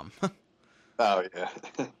atom bomb. oh yeah,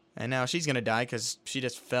 And now she's gonna die because she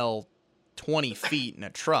just fell 20 feet in a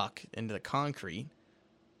truck into the concrete.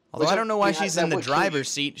 Although Which I don't know why yeah, she's that in the would kill you. driver's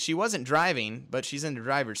seat. She wasn't driving, but she's in the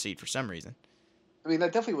driver's seat for some reason. I mean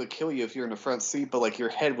that definitely would kill you if you're in the front seat, but like your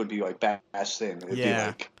head would be like bashed in. It'd Yeah. be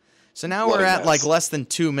like, So now What we're a at mess. like less than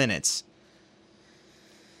 2 minutes.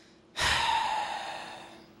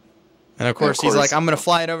 And of course, he's like, I'm gonna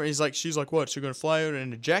fly it over. He's like, she's like, what? She's gonna fly over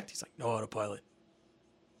and eject? He's like, no autopilot.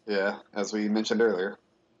 yeah, as we mentioned earlier.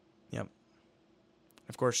 Yep.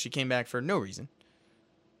 Of course, she came back for no reason.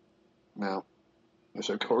 No,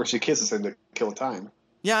 of course she kisses him to kill time.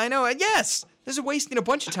 Yeah, I know. Yes, this is wasting a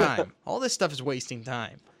bunch of time. All this stuff is wasting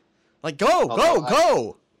time. Like, go, Although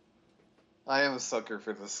go. I am a sucker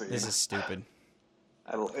for this scene. This is stupid.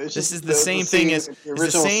 It's This just is the same thing scene- as the it's the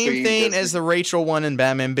original same scene thing just- as the Rachel one in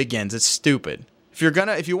Batman Begins. It's stupid. If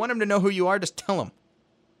you want him to know who you are, just tell him.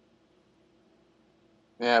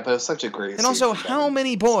 Yeah, but it's such a great. And also, scene from how Batman.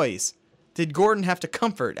 many boys did Gordon have to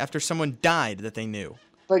comfort after someone died that they knew?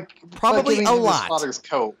 Probably giving a him his lot. father's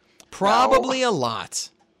coat. Probably a lot.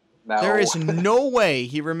 No. There is no way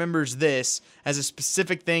he remembers this as a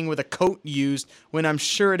specific thing with a coat used when I'm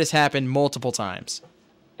sure it has happened multiple times.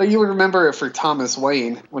 But you would remember it for Thomas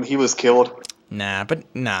Wayne when he was killed. Nah.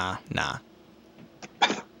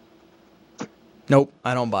 Nope,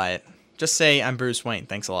 I don't buy it. Just say I'm Bruce Wayne,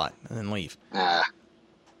 thanks a lot, and then leave. Nah.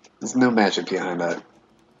 There's no magic behind that.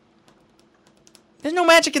 There's no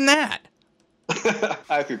magic in that.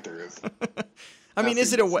 I think there is. I mean,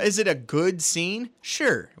 That's is it a good scene?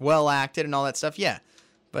 Sure, well acted and all that stuff, yeah.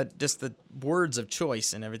 But just the words of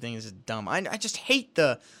choice and everything is just dumb. I just hate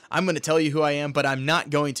the I'm going to tell you who I am, but I'm not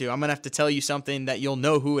going to. I'm going to have to tell you something that you'll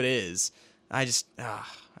know who it is. I just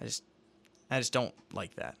don't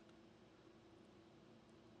like that.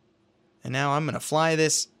 And now I'm going to fly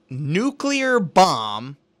this nuclear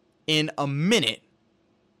bomb in a minute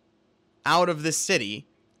out of this city,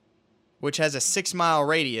 which has a 6-mile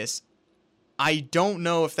radius. I don't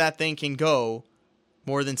know if that thing can go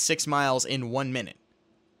more than 6 miles in 1 minute.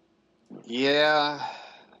 Yeah.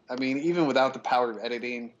 I mean, even without the power of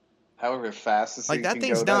editing, however fast the scene Like, that can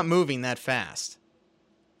thing's go, not that moving that fast.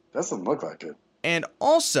 doesn't look like it. And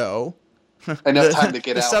also, Enough time to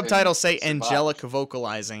get the out subtitles say and survive. angelic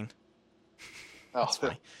vocalizing. Oh, That's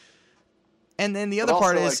funny. And then the But other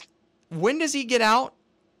part also, is, when does he get out?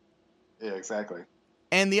 yeah, exactly.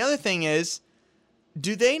 And the other thing is,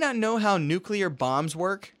 do they not know how nuclear bombs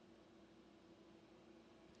work?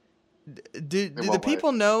 Do the what way?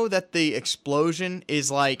 people know that the explosion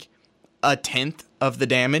is like 1/10 of the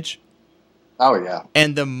damage? Oh yeah,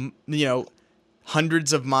 And the,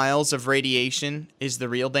 hundreds of miles of radiation is the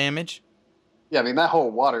real damage? yeah. I mean, that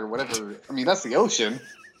whole water, whatever. I mean, that's the ocean.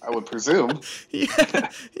 I would presume Yeah.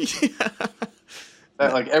 Yeah.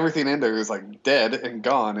 that like everything in there is like dead and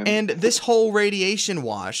gone. And this whole radiation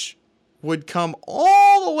wash would come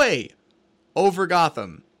all the way over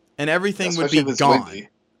Gotham, and everything would especially be if it's gone. windy.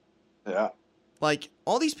 Yeah, Like,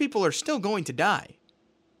 all these people are still going to die.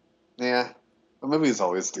 yeah. But movies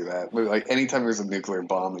always do that. Like anytime there's a nuclear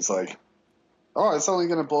bomb, it's like, oh, it's only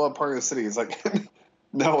gonna blow up part of the city. It's like,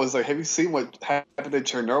 no, it's like, have you seen what happened in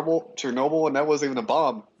Chernobyl? Chernobyl, and that wasn't even a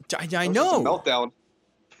bomb. I That was just a know. meltdown.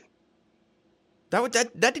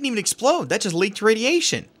 That didn't even explode. That just leaked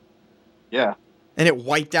radiation. Yeah. And it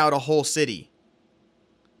wiped out a whole city.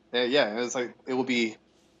 Yeah, and it's like it will be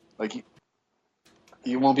like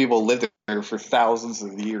you won't be able to live there for thousands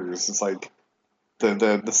of years. It's like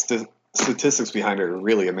the statistics behind it are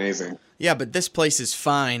really amazing. Yeah, but this place is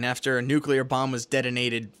fine after a nuclear bomb was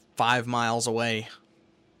detonated 5 miles away.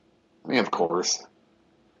 I mean, of course.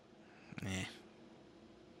 Eh.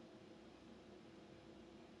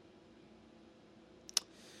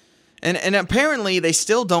 And apparently they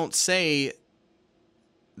still don't say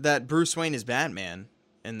that Bruce Wayne is Batman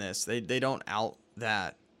in this. They don't out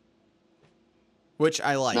that, which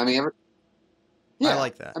I like. I mean, I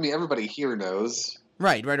like that. I mean, everybody here knows.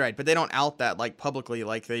 Right. But they don't out that like publicly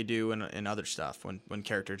like they do in other stuff when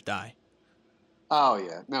characters die. Oh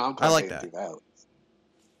yeah, no, I'm glad I like they that. didn't do that.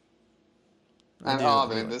 I And do oh like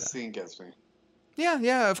man, this that. scene gets me.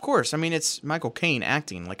 Yeah, of course. I mean, it's Michael Caine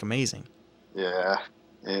acting like amazing. Yeah,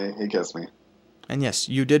 it gets me. And yes,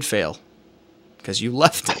 you did fail. Because you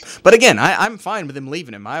left him. But again, I'm fine with him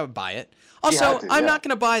leaving him. I would buy it. Also, Yeah, I do, I'm yeah. not going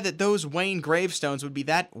to buy that those Wayne gravestones would be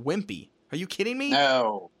that wimpy. Are you kidding me?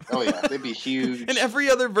 No, oh yeah, they'd be huge. In every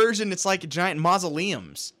other version, it's like giant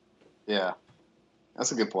mausoleums. Yeah,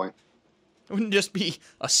 that's a good point. It wouldn't just be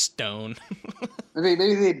a stone.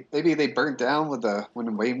 Maybe they burnt down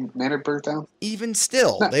when Wayne Manor burnt down. Even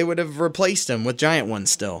still, they would have replaced them with giant ones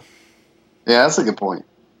still. Yeah, that's a good point.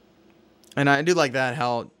 And I do like that,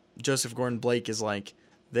 how Joseph Gordon-Blake is like,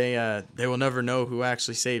 they will never know who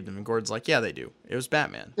actually saved him. And Gordon's like, yeah, they do. It was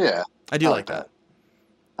Batman. Yeah, I do like that.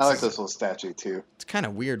 I like this little statue too. It's kind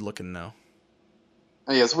of weird looking, though.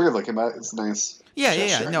 Oh, yeah, it's weird looking, but it's nice. Yeah.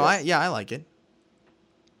 gesture, No, guess. I like it.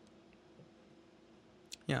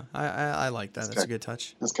 Yeah, I like that. It's That's a okay. good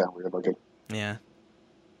touch. It's kind of weird looking. Yeah,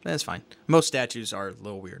 that's fine. Most statues are a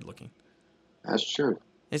little weird looking. That's true.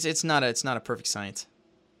 It's not a perfect science.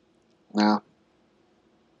 No.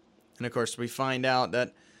 And of course, we find out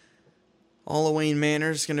that all of Wayne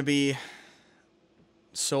Manor is going to be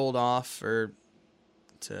sold off for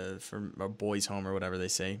a boys' home or whatever they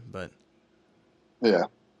say. But Yeah.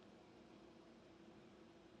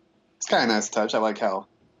 It's kind of a nice touch. I like how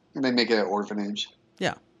they make it an orphanage.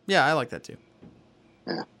 yeah, I like that too.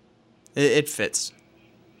 Yeah. It fits.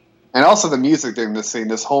 And also the music during this scene,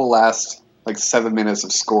 this whole last like 7 minutes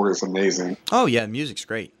of score is amazing. Oh yeah, music's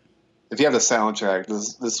great. If you have the soundtrack,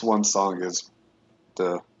 this one song is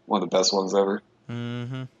one of the best ones ever.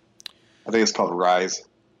 Mm-hmm. I think it's called Rise.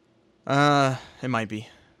 It might be.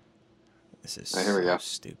 This is Here we so go.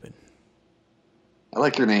 stupid. I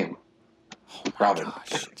like your name. Robin.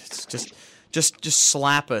 Gosh, it's just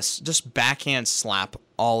slap us. Just backhand slap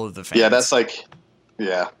all of the fans. Yeah, that's like,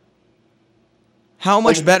 yeah. How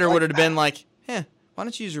much like- better like- would it have been like, why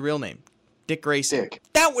don't you use your real name? Dick Grayson. Dick.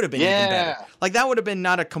 That would have been even Yeah. better. Like, that would have been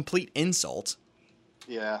not a complete insult.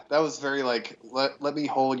 Yeah, that was very like, let me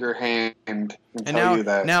hold your hand and And tell you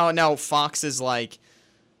that. now Fox is like,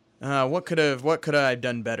 what could I have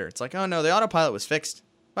done better? It's like, oh no, the autopilot was fixed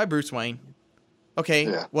by Bruce Wayne. Okay,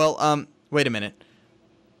 Yeah. well, wait a minute.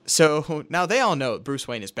 So now they all know Bruce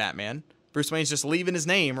Wayne is Batman. Bruce Wayne's just leaving his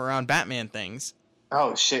name around Batman things.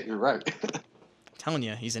 Oh shit, you're right. I'm telling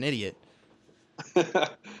you, he's an idiot.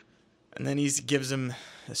 And then he gives him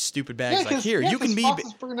a stupid bag. He's like, here, you can be. Fox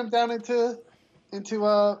is bringing him down into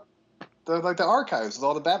the archives with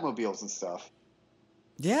all the Batmobiles and stuff.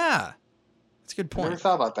 Yeah, that's a good I never point.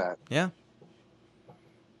 thought about that. Yeah.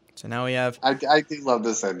 So now we have I do love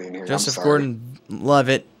this ending here. Joseph I'm sorry.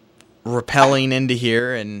 Gordon-Levitt rappelling into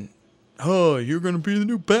here and, oh, you're going to be the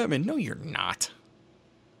new Batman. No, you're not.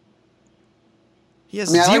 He has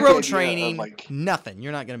zero training, nothing.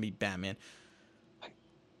 You're not going to be Batman.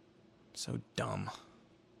 So dumb.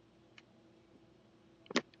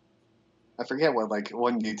 I forget what, like,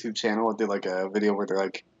 one YouTube channel did, like, a video where they're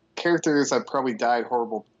like, characters that probably died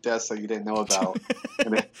horrible deaths that you didn't know about.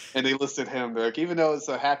 and they listed him. They're like, even though it's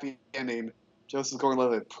a happy ending, Joseph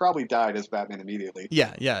Gordon-Levitt probably died as Batman immediately.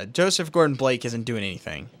 Yeah. Joseph Gordon-Blake isn't doing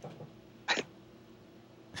anything. I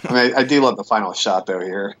mean, I do love the final shot, though,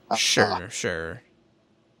 here. Sure.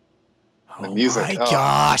 The music. My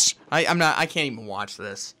gosh. I can't even watch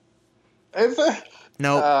this. Is it?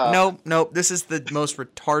 Nope. This is the most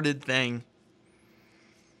retarded thing.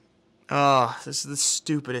 Oh, this is the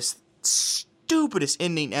stupidest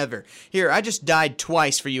ending ever. Here, I just died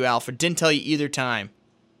twice for you, Alfred. Didn't tell you either time.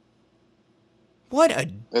 What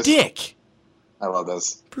a dick. I love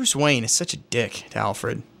this. Bruce Wayne is such a dick to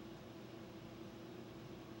Alfred.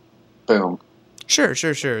 Boom. Sure.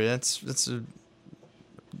 That's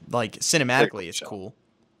like, cinematically, it's cool.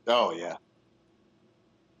 Oh, yeah.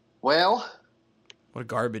 Well. What a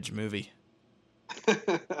garbage movie.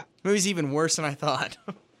 Movie's even worse than I thought.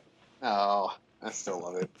 Oh, I still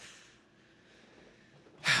love it.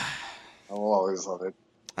 I will always love it.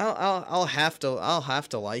 I'll have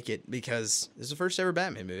to like it because it's the first ever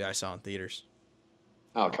Batman movie I saw in theaters.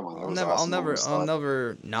 Oh, come on. I'll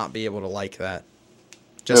never not be able to like that.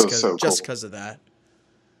 Just because of that.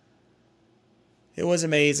 It was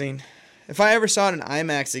amazing. If I ever saw it in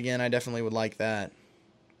IMAX again, I definitely would like that.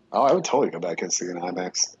 Oh, I would totally go back and see it in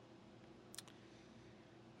IMAX.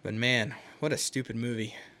 But man, what a stupid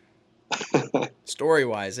movie.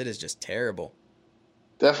 Story-wise, it is just terrible.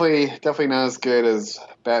 Definitely not as good as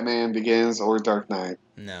Batman Begins or Dark Knight.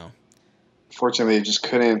 No. Fortunately, it just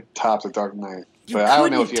couldn't top the Dark Knight. But I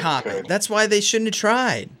don't know if you top could. That's why they shouldn't have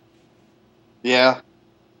tried. Yeah.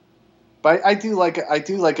 But I do like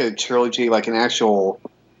a trilogy, like an actual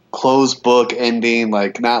closed book ending,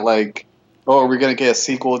 like not like, oh, we're gonna get a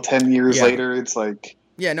sequel 10 years later. It's like,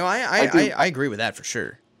 yeah, no, I agree with that for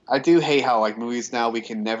sure. I do hate how like movies now we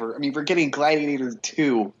can never. I mean, we're getting Gladiator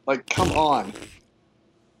 2. Like, come on.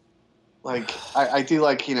 Like, I do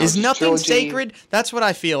like, you know. Is nothing trilogy. Sacred? That's what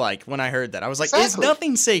I feel like when I heard that. I was like, exactly. Is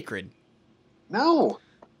nothing sacred? No.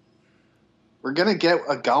 We're gonna get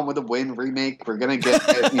a Gone with the Wind remake. We're gonna get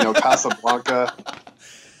Casablanca.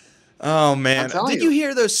 Oh man! Did you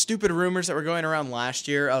hear those stupid rumors that were going around last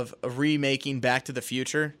year of remaking Back to the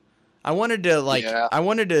Future? I wanted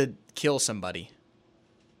to kill somebody.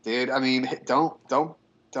 Dude, I mean, don't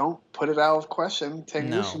put it out of question.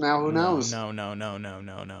 10 years from now, who knows? No.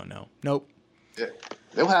 Nope.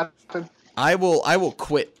 It'll happen. I will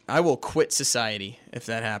quit. I will quit society if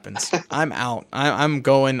that happens. I'm out. I'm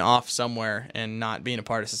going off somewhere and not being a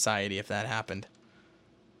part of society if that happened.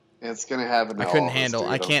 It's gonna happen. I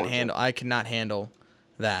cannot handle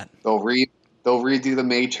that. They'll redo the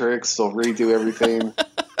Matrix. They'll redo everything.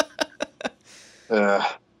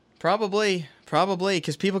 Probably,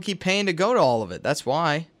 because people keep paying to go to all of it. That's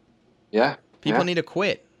why. Yeah. People need to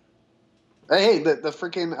quit. Hey, the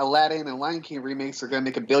freaking Aladdin and Lion King remakes are going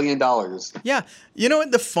to make $1 billion. Yeah. You know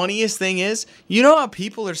what the funniest thing is? You know how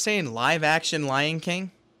people are saying live action Lion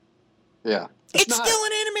King? Yeah. It's still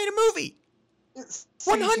an animated movie. It's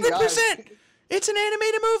 100%. It's an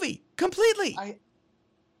animated movie. Completely.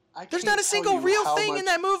 There's not a single real thing in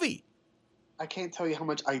that movie. I can't tell you how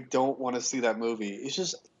much I don't want to see that movie. It's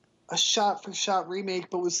just a shot-for-shot remake,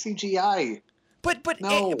 but with CGI. But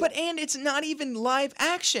it's not even live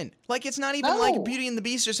action. Like, it's not even like Beauty and the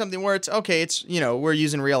Beast or something where it's, okay, it's, we're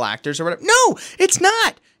using real actors or whatever. No, it's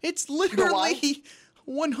not. It's literally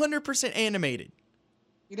 100% animated.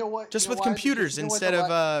 You know what? Just with computers instead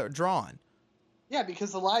of drawn. Yeah,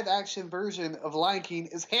 because the live action version of Lion King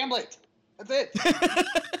is Hamlet. That's it.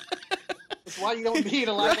 That's why you don't need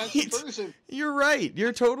a live action version. You're right.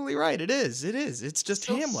 You're totally right. It is. It's just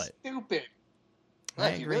Hamlet. Stupid. Yeah,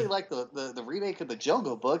 if you really like the remake of the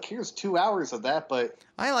Jungle Book, here's 2 hours of that. But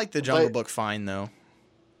I like the Jungle Book fine though.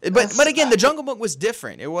 But again, the Jungle Book was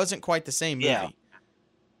different. It wasn't quite the same movie.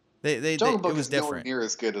 Yeah. Jungle Book was nowhere near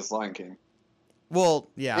as good as Lion King. Well,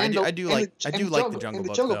 yeah, I do like the Jungle Book. And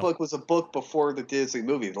the Jungle Book was a book before the Disney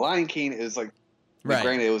movie. The Lion King is like,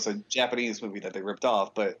 granted, it was a Japanese movie that they ripped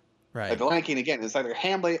off, but like the Lion King again is either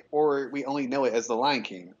Hamlet or we only know it as the Lion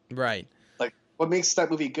King. Right. Like what makes that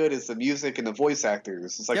movie good is the music and the voice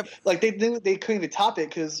actors. It's like like they knew they couldn't even top it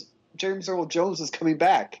because James Earl Jones is coming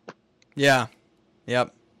back. Yeah.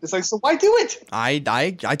 Yep. It's like, so why do it? I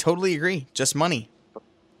totally agree. Just money.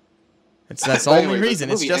 That's the only reason.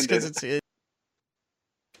 It's just because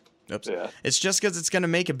Oops. Yeah. It's just because it's going to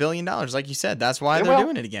make $1 billion, like you said. That's why It they're will.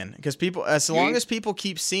 doing it again. Because people, as long as people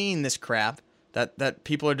keep seeing this crap that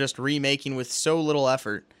people are just remaking with so little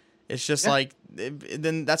effort, it's just like,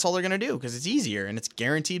 then that's all they're going to do because it's easier and it's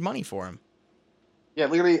guaranteed money for them. Yeah,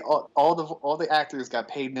 literally all the actors got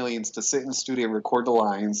paid millions to sit in the studio and record the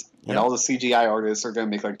lines, and all the CGI artists are going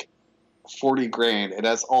to make like $40,000, and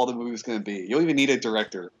that's all the movie's going to be. You don't even need a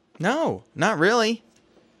director. No, not really.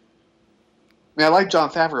 I mean, I like Jon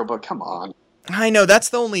Favreau, but come on. I know, that's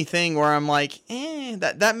the only thing where I'm like,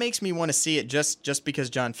 that makes me want to see it just because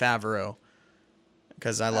Jon Favreau.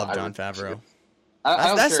 Because I love Jon Favreau.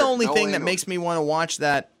 That's the only thing that makes me want to watch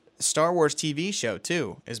that Star Wars TV show,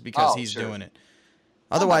 too, is because he's doing it.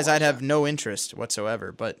 Otherwise, I'd have no interest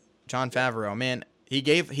whatsoever. But Jon Favreau, man, he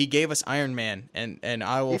gave us Iron Man, and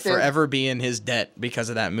I will forever be in his debt because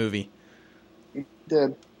of that movie. He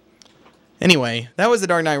did. Anyway, that was The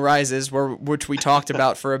Dark Knight Rises, which we talked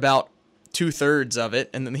about for about 2/3 of it,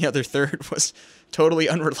 and then the other third was totally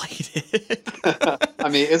unrelated. I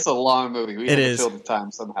mean, it's a long movie. We had to fill the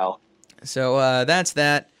time somehow. So that's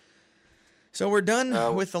that. So we're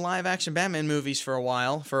done with the live-action Batman movies for a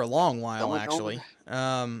long while, actually.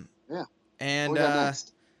 Yeah. And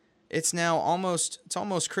it's now almost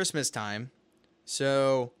Christmas time,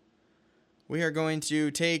 so we are going to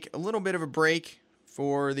take a little bit of a break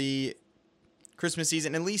for the Christmas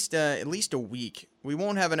season, at least a week. We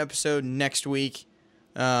won't have an episode next week.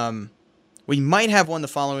 We might have one the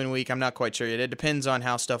following week. I'm not quite sure yet. It depends on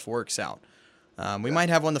how stuff works out. We might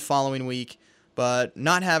have one the following week, but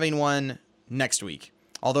not having one next week.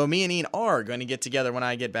 Although me and Ian are going to get together when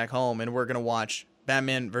I get back home, and we're going to watch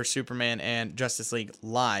Batman vs. Superman and Justice League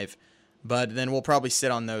live. But then we'll probably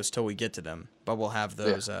sit on those till we get to them. But we'll have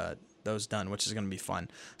those done, which is going to be fun.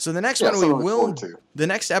 So the next the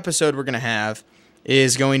next episode we're going to have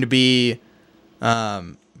is going to be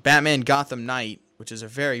Batman Gotham Knight, which is a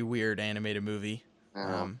very weird animated movie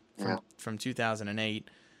from 2008.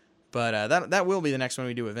 But that will be the next one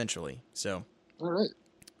we do eventually. So all right.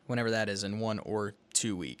 Whenever that is, in 1 or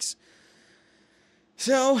 2 weeks.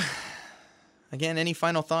 So, again, any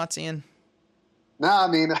final thoughts, Ian? No, I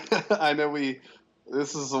mean, I know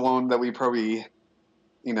this is the one that we probably,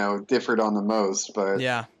 differed on the most, but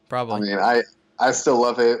yeah, probably. I mean, I still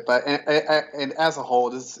love it, but and as a whole,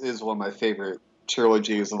 this is one of my favorite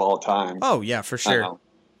trilogies of all time. Oh yeah, for sure.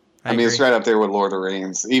 I mean, it's right up there with Lord of the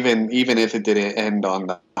Rings. Even if it didn't end on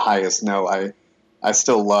the highest note, I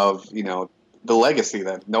still love, the legacy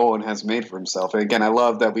that Nolan has made for himself. And again, I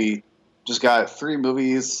love that we just got 3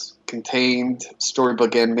 movies, contained,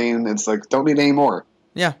 storybook ending. It's like, don't need any more.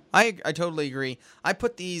 Yeah, I totally agree. I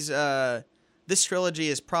put these, this trilogy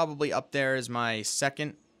is probably up there as my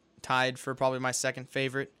second, tied for probably my second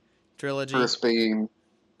favorite trilogy. First being...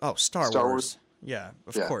 Oh, Star Wars. Yeah,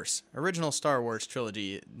 of course. Original Star Wars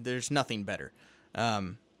trilogy, there's nothing better.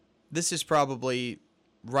 This is probably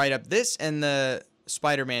right up, this and the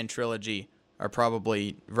Spider-Man trilogy are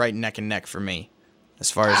probably right neck and neck for me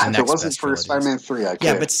as far as the next best trilogies. If it wasn't for Spider-Man 3, I could.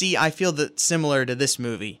 Yeah, but see, I feel that similar to this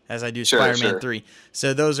movie as I do Spider-Man 3.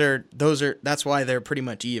 So that's why they're pretty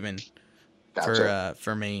much even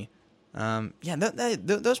for me.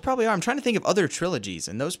 Those probably are. I'm trying to think of other trilogies,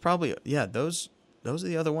 and those probably those are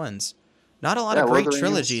the other ones. Not a lot of great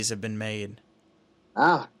trilogies have been made.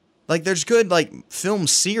 Like there's good film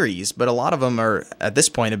series, but a lot of them are at this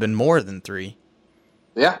point have been more than 3.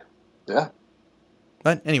 Yeah.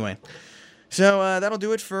 But anyway, so that'll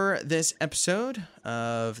do it for this episode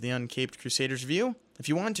of the Uncaped Crusaders Review. If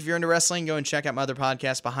you're into wrestling, go and check out my other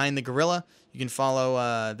podcast, Behind the Gorilla. You can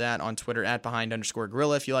follow that on Twitter at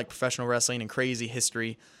 @behind_gorilla if you like professional wrestling and crazy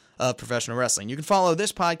history of professional wrestling. You can follow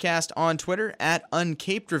this podcast on Twitter at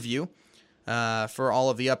Uncaped Review for all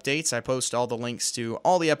of the updates. I post all the links to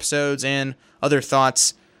all the episodes and other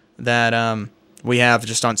thoughts that we have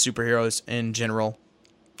just on superheroes in general.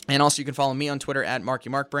 And also you can follow me on Twitter at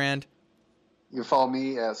MarkyMarkBrand. You can follow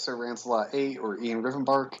me at Sir Rancelot8 or Ian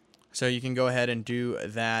Rivenbark. So you can go ahead and do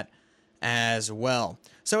that as well.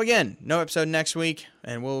 So again, no episode next week,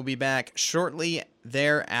 and we'll be back shortly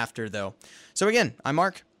thereafter, though. So again, I'm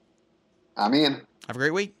Mark. I'm Ian. Have a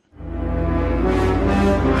great week.